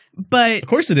is. But of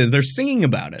course it is. They're singing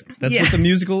about it. That's what the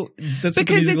musical. That's what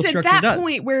the musical structure does. Because it's at that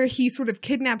point where he sort of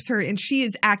kidnaps her, and she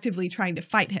is actively trying to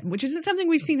fight him, which isn't something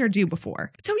we've seen her do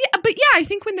before. So I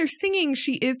think when they're singing,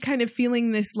 she is kind of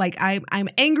feeling this like I'm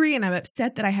angry and I'm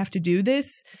upset that I have to do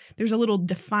this. There's a little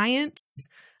defiance,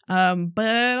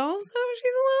 but also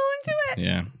she's a little into it.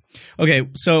 Yeah. Okay,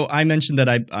 so I mentioned that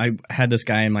I had this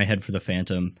guy in my head for the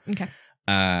Phantom. Okay.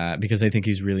 Because I think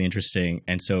he's really interesting,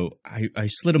 and so I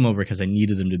slid him over because I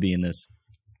needed him to be in this.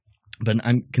 But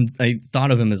I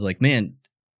thought of him as like, man,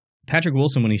 Patrick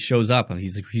Wilson, when he shows up,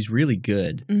 he's really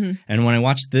good. Mm-hmm. And when I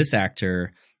watch this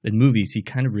actor in movies, he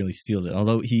kind of really steals it.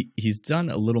 Although he's done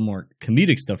a little more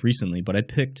comedic stuff recently, but I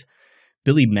picked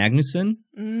Billy Magnuson,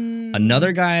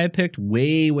 another guy I picked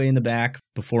way in the back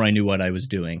before I knew what I was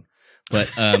doing. But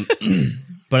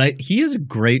he has a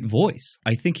great voice.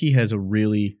 I think he has a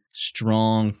really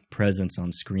strong presence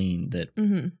on screen that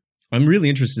I'm really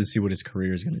interested to see what his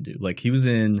career is going to do. Like, he was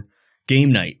in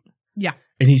Game Night. Yeah.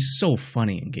 And he's so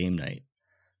funny in Game Night.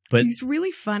 But he's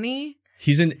really funny.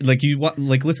 He's in, like,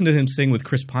 listen to him sing with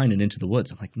Chris Pine in Into the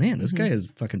Woods. I'm like, man, this guy has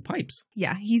fucking pipes.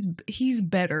 Yeah, he's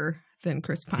better than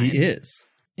Chris Pine. He is.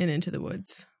 In Into the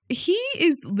Woods. He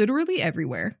is literally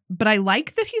everywhere, but I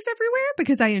like that he's everywhere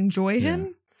because I enjoy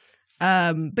him.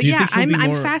 But yeah, I'm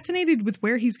fascinated with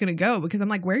where he's going to go because I'm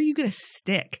like, where are you going to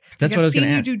stick? That's what I was going to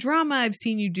ask. I've seen you do drama. I've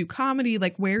seen you do comedy.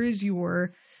 Like, where is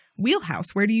your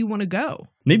wheelhouse? Where do you want to go?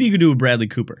 Maybe you could do a Bradley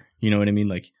Cooper. You know what I mean?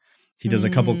 Like, he does a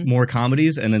couple more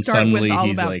comedies and then Start suddenly with All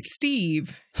he's About like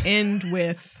Steve. End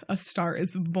with A Star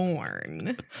Is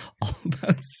Born. All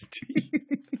About Steve.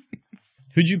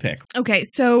 Who'd you pick? Okay,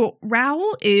 so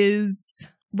Raoul was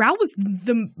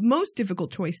the most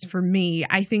difficult choice for me,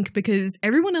 I think, because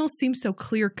everyone else seems so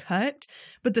clear-cut,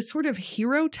 but the sort of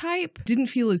hero type didn't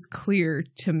feel as clear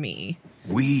to me.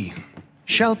 We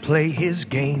shall play his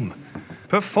game,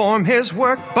 perform his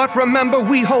work, but remember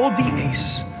we hold the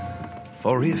ace.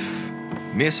 For if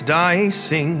Miss Di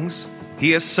sings,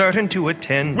 he is certain to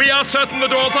attend. We are certain the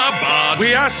doors are barred.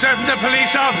 We are certain the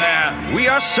police are there. We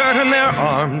are certain they're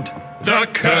armed. The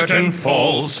curtain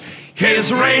falls.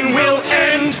 His reign will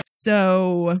end.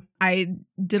 So I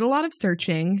did a lot of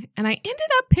searching and I ended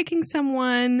up picking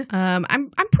someone. I'm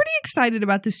pretty excited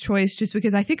about this choice just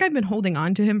because I think I've been holding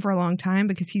on to him for a long time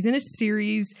because he's in a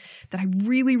series that I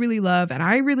really, really love and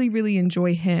I really, really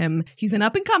enjoy him. He's an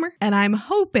up-and-comer and I'm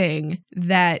hoping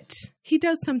that he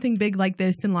does something big like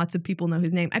this and lots of people know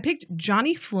his name. I picked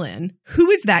Johnny Flynn. Who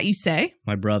is that, you say?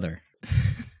 My brother.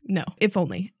 No, if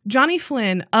only. Johnny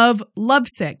Flynn of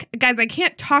Lovesick. Guys, I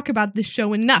can't talk about this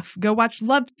show enough. Go watch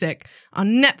Lovesick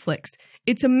on Netflix.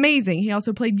 It's amazing. He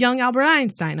also played young Albert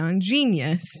Einstein on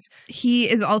Genius. He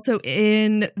is also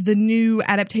in the new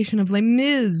adaptation of Les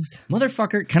Mis.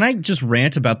 Motherfucker, can I just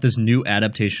rant about this new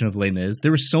adaptation of Les Mis?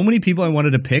 There were so many people I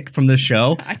wanted to pick from this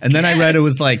show, and then I read it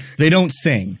was like, they don't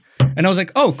sing. And I was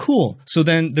like, oh, cool. So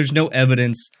then there's no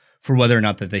evidence for whether or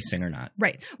not that they sing or not.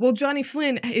 Right. Well, Johnny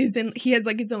Flynn he has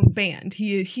like his own band.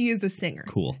 He is a singer.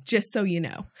 Cool. Just so you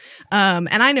know.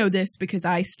 And I know this because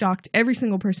I stalked every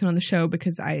single person on the show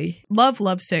because I love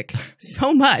Lovesick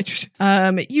so much.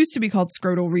 It used to be called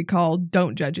Scrotal Recall.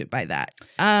 Don't judge it by that.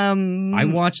 I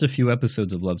watched a few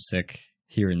episodes of Lovesick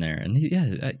here and there, and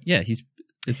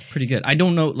it's pretty good. I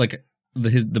don't know, like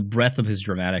the breadth of his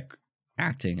dramatic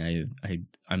acting.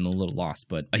 I'm a little lost,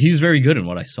 but he's very good in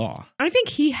what I saw. I think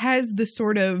he has the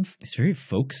sort of... He's very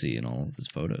folksy in all of his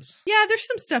photos. Yeah, there's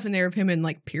some stuff in there of him in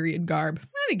like period garb.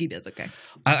 I think he does okay.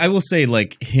 I will say,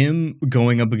 like, him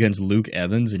going up against Luke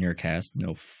Evans in your cast,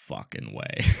 no fucking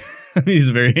way. I mean, he's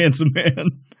a very handsome man.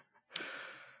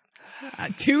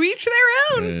 To each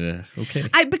their own. Okay.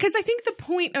 Because I think the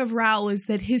point of Raoul is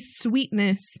that his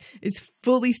sweetness is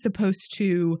fully supposed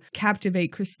to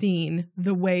captivate Christine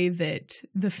the way that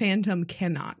the Phantom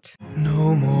cannot.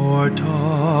 No more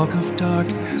talk of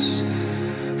darkness.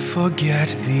 Forget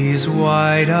these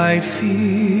wide-eyed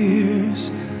fears.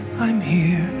 I'm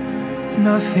here.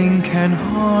 Nothing can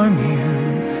harm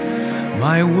you.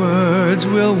 My words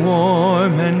will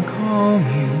warm and calm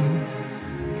you.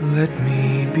 Let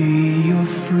me be your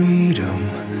freedom.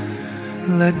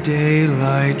 Let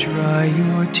daylight dry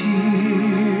your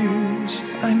tears.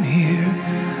 I'm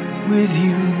here with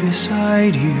you,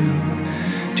 beside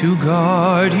you, to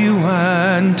guard you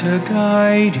and to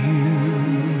guide you.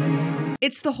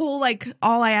 It's the whole, like,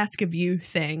 all I ask of you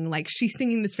thing. Like, she's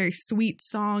singing this very sweet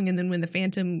song, and then when the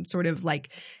Phantom sort of,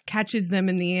 like, catches them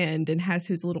in the end and has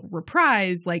his little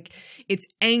reprise, like, it's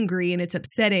angry and it's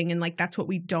upsetting, and, like, that's what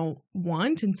we don't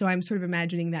want. And so I'm sort of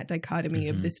imagining that dichotomy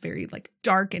of this very, like,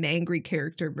 dark and angry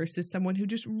character versus someone who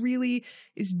just really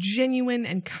is genuine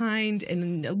and kind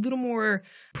and a little more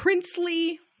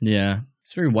princely. Yeah.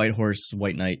 He's a very white horse,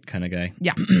 white knight kind of guy.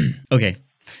 Yeah. Okay.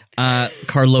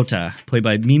 Carlota, played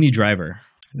by Mimi Driver.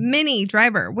 Minnie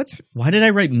Driver. Why did I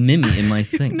write Mimi in my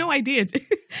thing? No idea.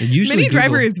 Minnie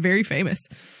Driver is very famous.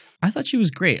 I thought she was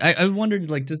great. I wondered,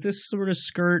 like, does this sort of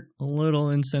skirt a little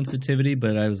insensitivity?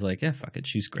 But I was like, yeah, fuck it.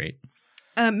 She's great.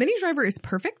 Minnie Driver is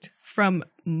perfect from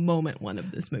moment one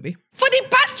of this movie. For the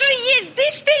past 3 years,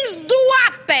 these things do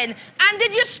happen. And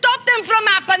did you stop them from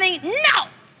happening? No.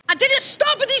 And did you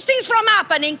stop these things from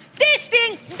happening? This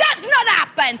thing does not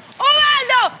happen.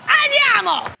 Orlando,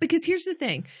 andiamo! Because here's the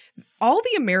thing. all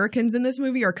the Americans in this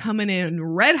movie are coming in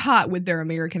red hot with their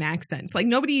American accents. Like,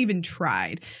 nobody even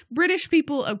tried. British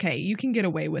people, okay, you can get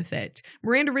away with it.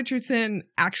 Miranda Richardson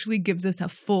actually gives us a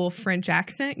full French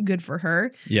accent. Good for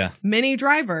her. Yeah. Minnie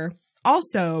Driver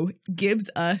also gives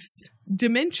us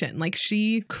dimension. Like,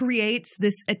 she creates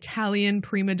this Italian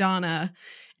prima donna,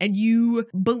 and you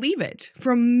believe it.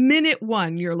 From minute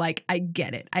one, you're like, I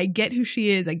get it. I get who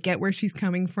she is. I get where she's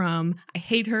coming from. I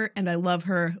hate her and I love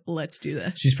her. Let's do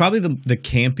this. She's probably the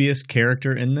campiest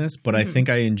character in this, but I think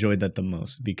I enjoyed that the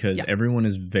most because everyone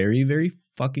is very, very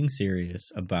fucking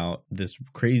serious about this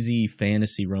crazy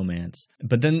fantasy romance.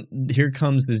 But then here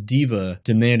comes this diva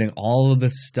demanding all of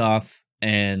this stuff.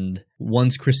 And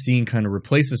once Christine kind of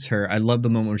replaces her, I love the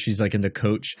moment where she's like in the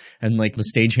coach and like the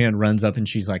stagehand runs up and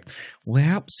she's like,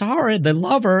 well, sorry, they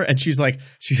love her. And she's like,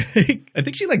 I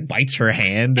think she like bites her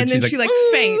hand. And then she's she like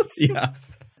faints. Yeah.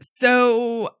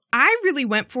 So I really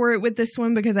went for it with this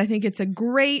one because I think it's a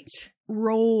great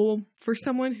role for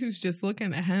someone who's just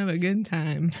looking to have a good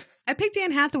time. I picked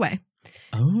Anne Hathaway.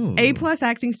 Oh, A+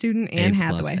 acting student, Anne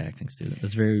Hathaway. A+ acting student.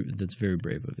 That's very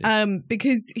brave of you.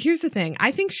 Because here's the thing.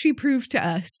 I think she proved to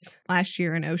us last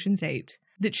year in Ocean's 8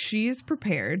 that she is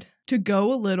prepared to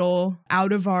go a little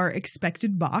out of our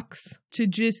expected box, to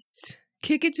just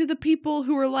kick it to the people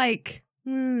who are like,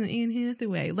 Anne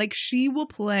Hathaway. Like, she will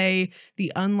play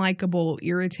the unlikable,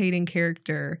 irritating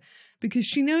character because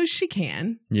she knows she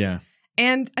can. Yeah.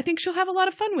 And I think she'll have a lot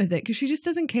of fun with it because she just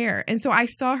doesn't care. And so I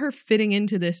saw her fitting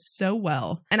into this so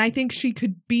well. And I think she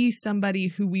could be somebody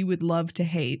who we would love to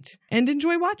hate and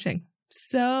enjoy watching.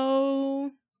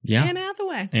 So, yeah. Anne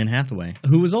Hathaway. Anne Hathaway,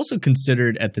 who was also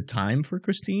considered at the time for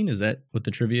Christine. Is that what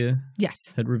the trivia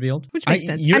had revealed? Which makes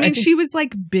sense. I mean, she was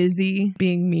like busy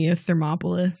being Mia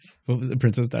Thermopolis. What was it?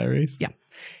 Princess Diaries? Yeah.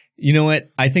 You know what?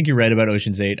 I think you're right about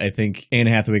Ocean's 8. I think Anne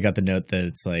Hathaway got the note that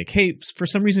it's like, hey, for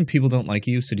some reason people don't like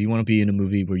you, so do you want to be in a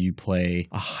movie where you play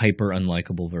a hyper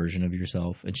unlikable version of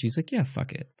yourself? And she's like, yeah,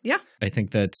 fuck it. Yeah. I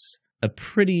think that's a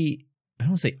pretty, I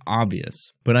don't want to say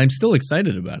obvious, but I'm still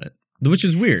excited about it. Which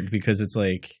is weird because it's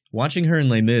like, watching her in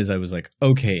Les Mis, I was like,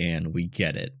 okay, Anne, we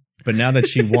get it. But now that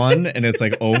she won and it's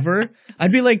like over,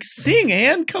 I'd be like, sing,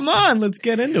 Anne, come on, let's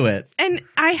get into it. And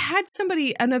I had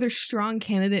another strong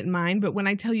candidate in mind, but when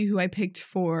I tell you who I picked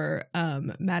for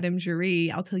Madame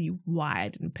Jury, I'll tell you why I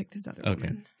didn't pick this other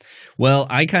woman. Well,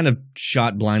 I kind of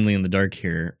shot blindly in the dark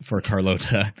here for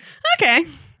Carlota. Okay.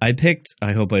 I picked,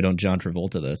 I hope I don't John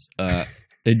Travolta this,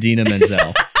 Idina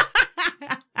Menzel.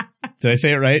 Did I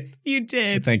say it right? You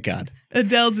did. Thank God.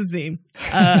 Adele Dazeem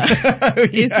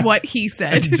is what he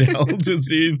said. Adele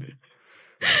Dazeem.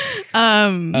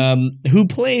 Who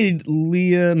played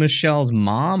Leah Michelle's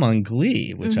mom on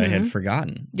Glee, which I had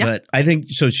forgotten. Yep. But I think,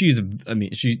 so she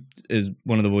is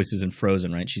one of the voices in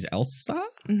Frozen, right? She's Elsa?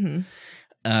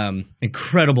 Mm-hmm.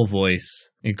 Incredible voice.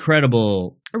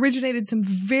 Incredible. Originated some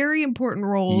very important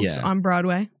roles on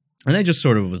Broadway. And I just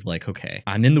sort of was like, okay,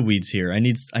 I'm in the weeds here. I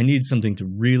need something to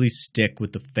really stick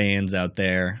with the fans out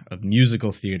there of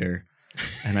musical theater.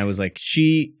 And I was like,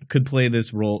 she could play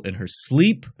this role in her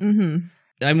sleep. Mm-hmm.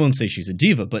 I won't say she's a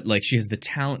diva, but like she has the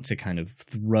talent to kind of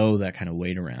throw that kind of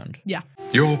weight around. Yeah.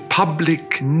 Your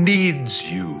public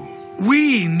needs you.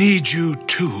 We need you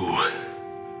too.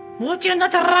 Would you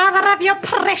not rather have your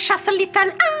precious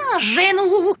little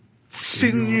ingenue?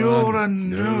 Signora,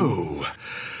 no.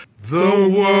 The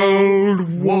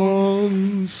world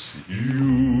wants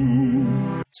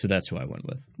you. So that's who I went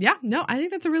with. Yeah, no, I think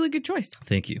that's a really good choice.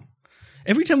 Thank you.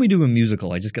 Every time we do a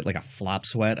musical, I just get like a flop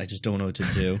sweat. I just don't know what to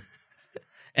do.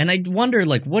 And I wonder,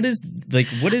 what is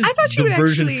the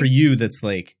version for you that's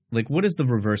like what is the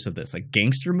reverse of this? Like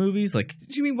gangster movies? Like,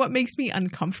 do you mean what makes me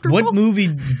uncomfortable? What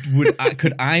movie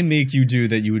could I make you do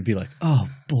that you would be like, oh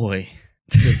boy,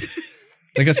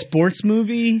 like a sports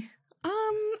movie?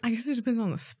 I guess it depends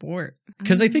on the sport.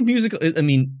 Because I think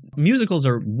musicals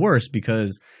are worse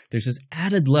because there's this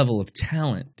added level of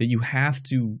talent that you have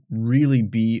to really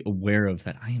be aware of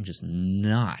that I am just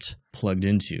not plugged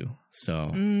into.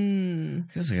 So I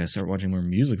guess I gotta start watching more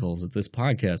musicals if this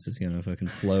podcast is gonna fucking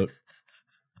float.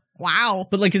 Wow.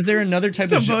 But like, is there another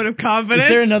type it's of a vote of confidence? Is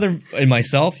there another in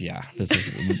myself? Yeah, this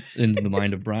is in the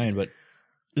mind of Brian. But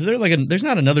is there there's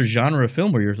not another genre of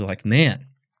film where you're like, man,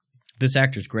 this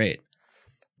actor's great.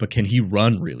 But can he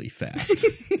run really fast?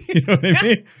 You know what I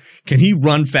mean? Can he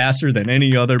run faster than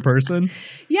any other person?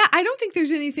 Yeah, I don't think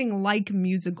there's anything like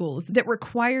musicals that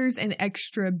requires an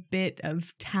extra bit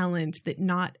of talent that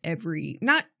not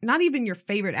even your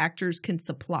favorite actors can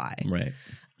supply. Right.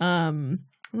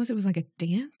 Unless it was like a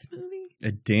dance movie.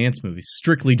 A dance movie.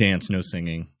 Strictly dance, no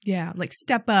singing. Yeah, like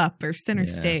Step Up or Center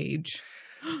Stage.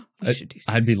 We should do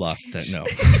Center I'd be Stage. lost then. No.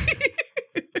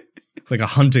 Like a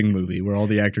hunting movie where all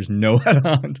the actors know how to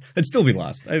hunt. It'd still be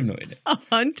lost. I have no idea. A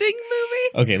hunting movie?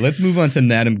 Okay, let's move on to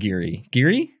Madame Geary.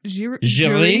 Geary?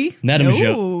 Geary? Madame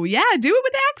Geary. Oh, yeah, do it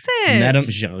with accent. Madame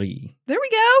Geary. There we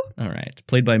go. All right.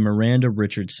 Played by Miranda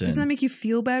Richardson. Doesn't that make you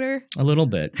feel better? A little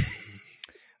bit.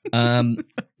 Okay,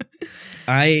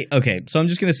 so I'm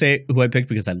just going to say who I picked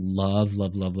because I love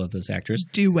this actress.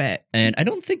 Do it. And I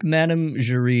don't think Madame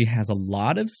Geary has a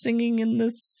lot of singing in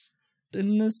this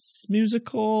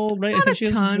musical, right? Not I think she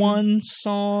has ton. one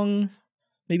song,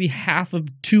 maybe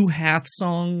two half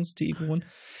songs to equal one.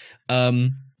 I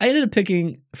ended up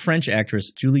picking French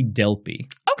actress Julie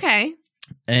Delpy. Okay.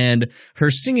 And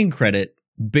her singing credit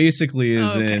basically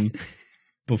is in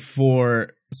Before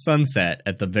Sunset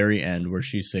at the very end, where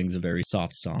she sings a very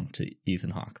soft song to Ethan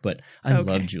Hawke. But I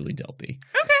love Julie Delpy.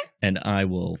 Okay. And I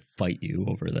will fight you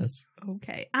over this.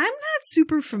 Okay. I'm not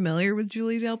super familiar with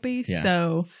Julie Delpy,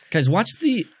 so guys, watch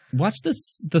the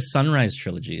Sunrise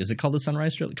trilogy. Is it called the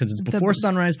Sunrise trilogy? Because it's Before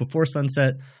Sunrise, Before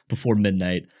Sunset, Before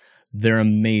Midnight. They're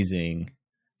amazing.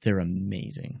 They're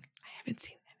amazing. I haven't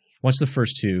seen them yet. Watch the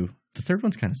first two. The third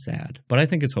one's kind of sad, but I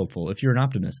think it's hopeful. If you're an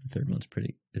optimist, the third one's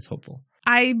it's hopeful.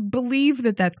 I believe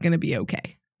that that's going to be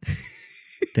okay.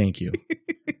 Thank you.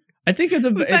 I think it's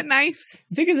Was that nice?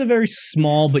 I think it's a very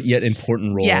small but yet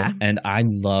important role. Yeah. And I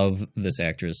love this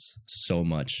actress so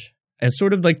much. As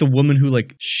sort of like the woman who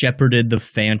like shepherded the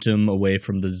Phantom away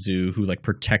from the zoo, who like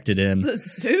protected him. The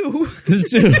zoo? The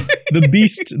zoo.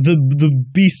 The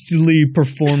beastly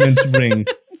performance ring.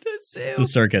 The zoo. The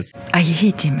circus. I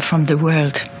hid him from the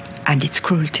world and its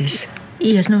cruelties.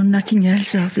 He has known nothing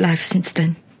else of life since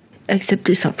then, except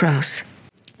this opera house.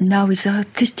 Now his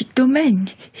artistic domain.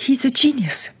 He's a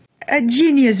genius. A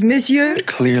genius, monsieur.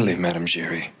 Clearly, Madame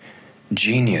Geary,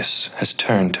 genius has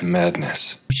turned to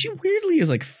madness. She weirdly is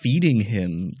like feeding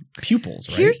him pupils,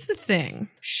 right? Here's the thing.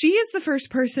 She is the first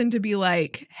person to be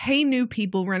like, hey, new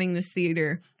people running this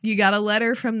theater, you got a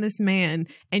letter from this man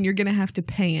and you're going to have to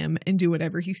pay him and do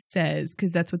whatever he says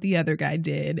because that's what the other guy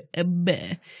did.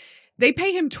 They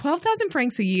pay him 12,000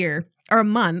 francs a year or a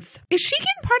month. Is she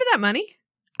getting part of that money?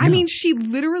 No. I mean, she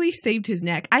literally saved his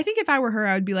neck. I think if I were her,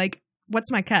 I would be like,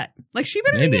 what's my cut? Like, she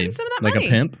better be getting some of that money. Like a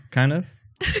pimp, kind of?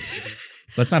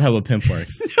 That's not how a pimp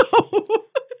works. No.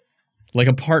 Like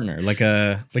a partner. Like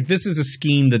this is a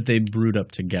scheme that they brewed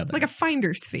up together. Like a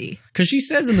finder's fee. Because she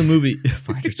says in the movie,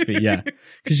 finder's fee, yeah.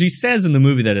 Because she says in the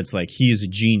movie that it's like, he is a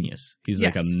genius. He's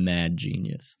like a mad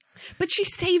genius. But she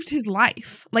saved his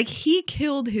life. Like, he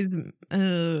killed his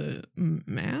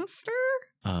master?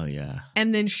 Oh, yeah.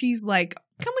 And then she's like,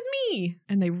 come with me.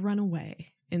 And they run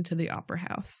away into the opera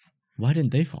house. Why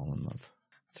didn't they fall in love?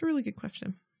 That's a really good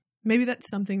question. Maybe that's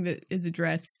something that is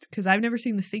addressed because I've never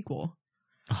seen the sequel.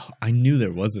 Oh, I knew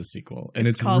there was a sequel, and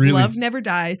it's called really Love Never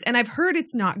Dies, and I've heard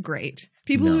it's not great.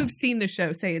 People who have seen the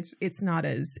show say it's not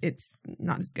as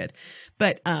good.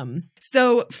 But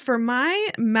so for my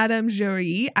Madame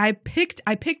Geary, I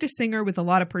picked a singer with a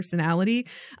lot of personality,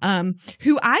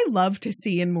 who I love to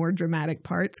see in more dramatic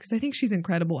parts because I think she's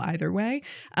incredible either way.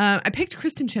 I picked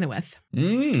Kristen Chenoweth.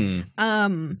 The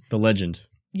legend.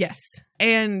 Yes.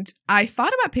 And I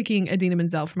thought about picking Idina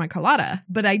Menzel for my Carlotta,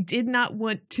 but I did not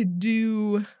want to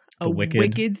do a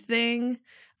wicked thing.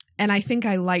 And I think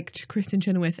I liked Kristen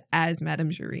Chenoweth as Madame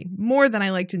Geary more than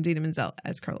I liked Idina Menzel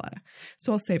as Carlotta.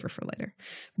 So I'll save her for later.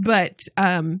 But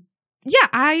yeah,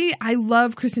 I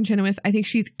love Kristen Chenoweth. I think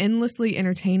she's endlessly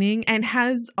entertaining and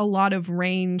has a lot of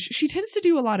range. She tends to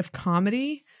do a lot of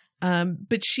comedy,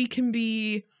 but she's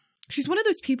one of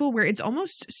those people where it's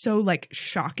almost so like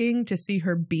shocking to see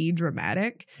her be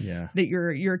dramatic that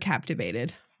you're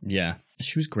captivated. Yeah.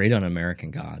 She was great on American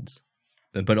Gods.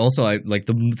 But also I like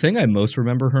the thing I most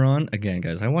remember her on, again,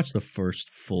 guys, I watched the first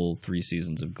full 3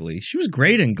 seasons of Glee. She was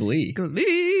great in Glee. But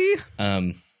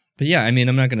yeah, I mean,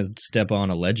 I'm not going to step on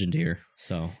a legend here.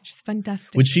 So she's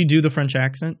fantastic. Would she do the French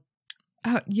accent?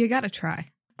 You got to try.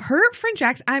 Her French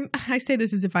accent, I say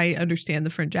this as if I understand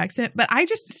the French accent, but I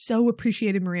just so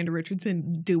appreciated Miranda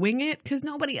Richardson doing it because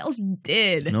nobody else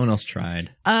did. No one else tried.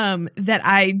 That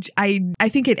I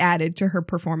think it added to her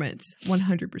performance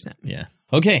 100%. Yeah.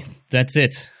 Okay, that's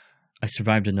it. I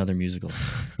survived another musical.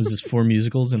 Was this 4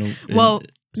 musicals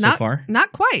so far?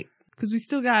 Not quite, because we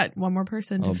still got one more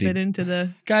person to fit into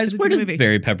the guys. Where does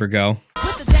Barry Pepper go?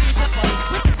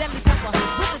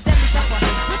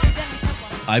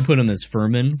 I put him as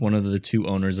Furman, one of the 2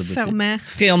 owners of the Furman.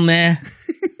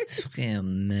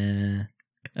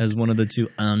 As one of the 2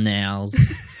 owners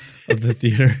of the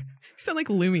theater. You sound like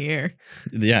Lumiere.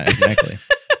 Yeah, exactly.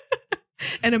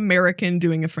 An American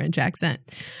doing a French accent.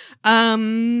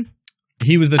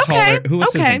 He was the taller.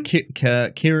 What's his name?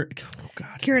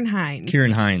 Kieran Hines.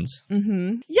 Kieran Hines.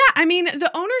 Mm-hmm. Yeah, I mean,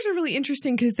 the owners are really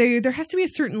interesting because there has to be a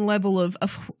certain level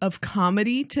of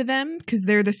comedy to them because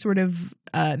they're the sort of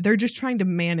they're just trying to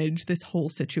manage this whole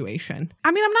situation.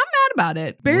 I mean, I'm not mad about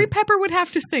it. Barry Pepper would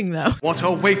have to sing though. What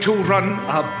a way to run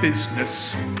a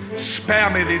business.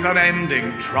 Spare me these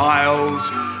unending trials.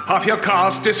 Half your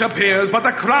cast disappears, but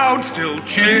the crowd still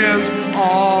cheers.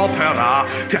 Opera.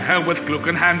 To hell with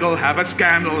Gluckenhandel, have a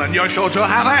scandal, and you're sure to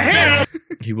have a hit.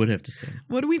 He would have to sing.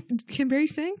 Can Barry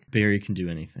sing? Barry can do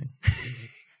anything.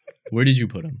 Where did you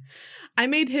put him? I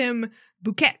made him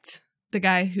Bouquet, the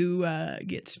guy who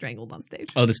gets strangled on stage.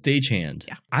 Oh, the stagehand.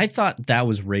 Yeah. I thought that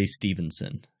was Ray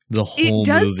Stevenson. The whole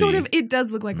movie. It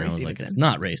does look like Ray Stevenson. Like, it's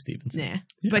not Ray Stevenson. Nah.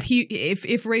 Yeah. But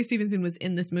if Ray Stevenson was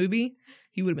in this movie,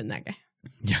 he would have been that guy.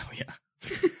 Yeah.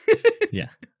 Yeah.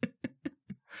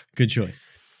 Good choice.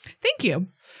 Thank you.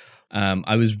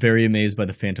 I was very amazed by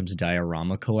the Phantom's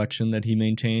diorama collection that he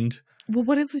maintained. Well,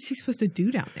 what is he supposed to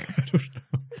do down there? I don't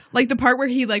know. Like the part where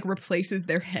he like replaces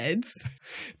their heads.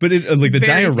 But like the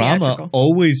Very diorama theatrical.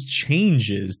 always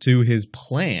changes to his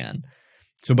plan.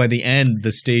 So by the end,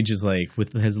 the stage is like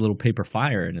has a little paper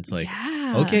fire, and it's like,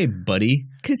 okay, buddy.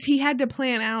 Because he had to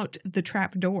plan out the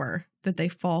trap door that they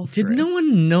fall through. Did no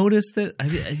one notice that? I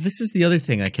mean, this is the other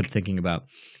thing I kept thinking about.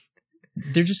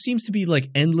 There just seems to be like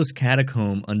endless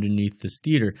catacomb underneath this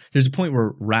theater. There's a point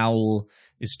where Raoul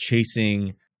is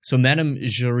chasing. So Madame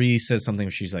Giry says something.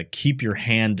 She's like, "Keep your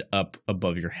hand up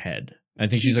above your head." I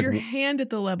think she's like, "Keep your hand at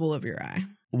the level of your eye."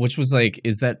 Which was like,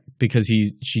 is that because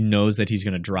she knows that he's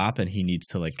going to drop and he needs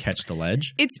to like catch the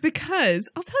ledge? It's because,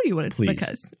 I'll tell you what it's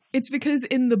because. It's because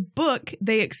in the book,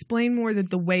 they explain more that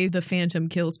the way the Phantom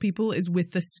kills people is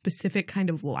with the specific kind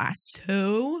of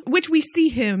lasso, which we see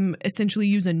him essentially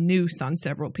use a noose on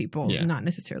several people. Yeah. Not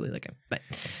necessarily like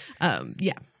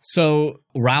yeah. So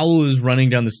Raoul is running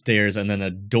down the stairs and then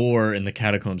a door in the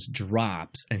catacombs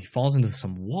drops and he falls into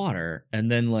some water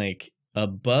and then like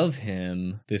above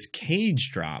him, this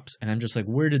cage drops. And I'm just like,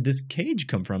 where did this cage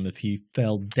come from if he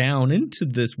fell down into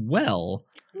this well?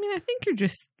 I mean, I think you're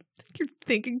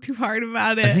thinking too hard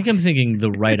about it. I think I'm thinking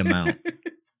the right amount.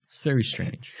 It's very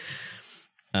strange.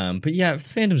 But yeah,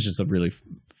 Phantom's just a really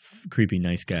creepy,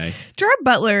 nice guy. Gerard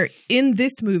Butler in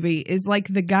this movie is like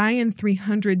the guy in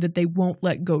 300 that they won't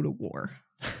let go to war.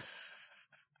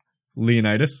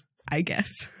 Leonidas? I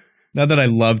guess. Not that I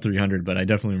love 300, but I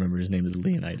definitely remember his name is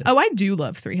Leonidas. Oh, I do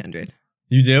love 300.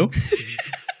 You do?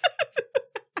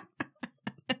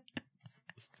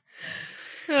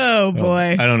 Oh,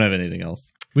 boy. I don't have anything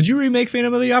else. Would you remake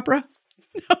Phantom of the Opera?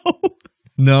 No.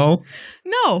 No?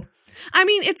 No. I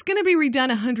mean, it's going to be redone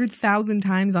 100,000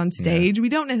 times on stage. Yeah. We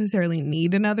don't necessarily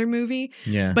need another movie.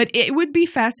 Yeah. But it would be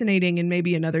fascinating in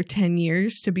maybe another 10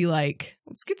 years to be like,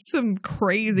 let's get some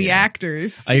crazy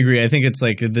actors. I agree. I think it's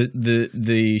like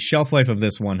the shelf life of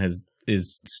this one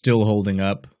is still holding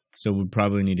up. So we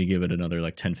probably need to give it another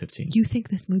like 10, 15. You think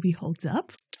this movie holds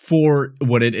up? For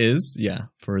what it is, yeah,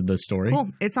 for the story. Cool.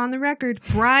 It's on the record.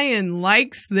 Brian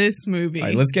likes this movie. All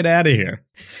right, let's get out of here.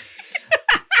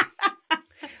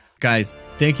 Guys,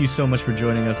 thank you so much for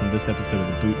joining us on this episode of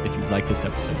The Boot. If you like this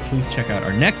episode, please check out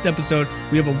our next episode.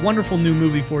 We have a wonderful new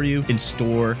movie for you in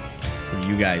store for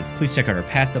you guys. Please check out our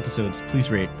past episodes. Please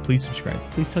rate. Please subscribe.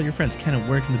 Please tell your friends. Kenna,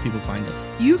 where can the people find us?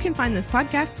 You can find this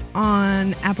podcast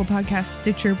on Apple Podcasts,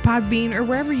 Stitcher, Podbean, or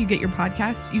wherever you get your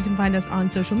podcasts. You can find us on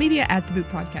social media at The Boot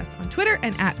Podcast on Twitter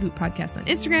and at Boot Podcast on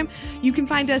Instagram. You can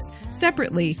find us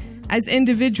separately as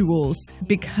individuals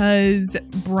because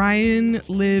Brian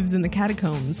lives in the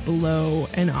catacombs below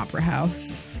an opera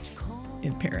house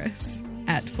in Paris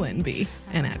at Flynn B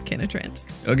and at Kenna Trent.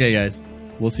 Okay, guys.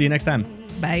 We'll see you next time.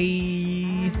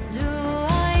 Bye.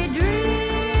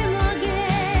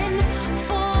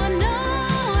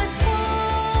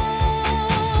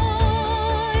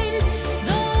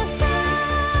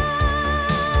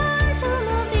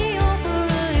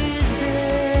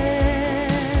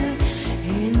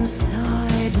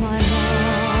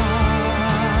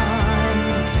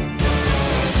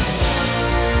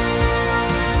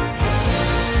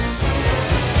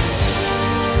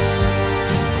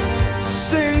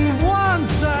 Sing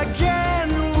once again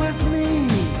with me.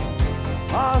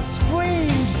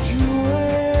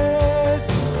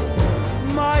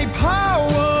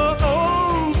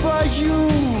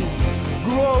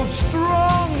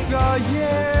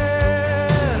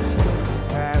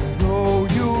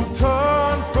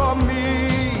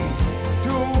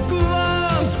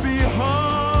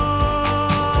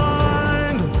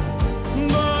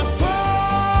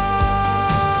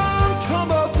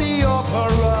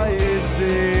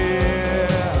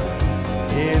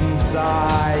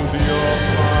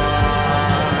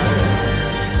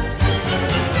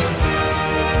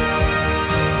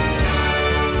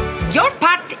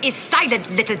 be silent,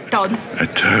 little toad. A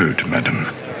toad, madam.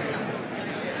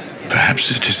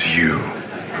 Perhaps it is you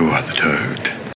who are the toad.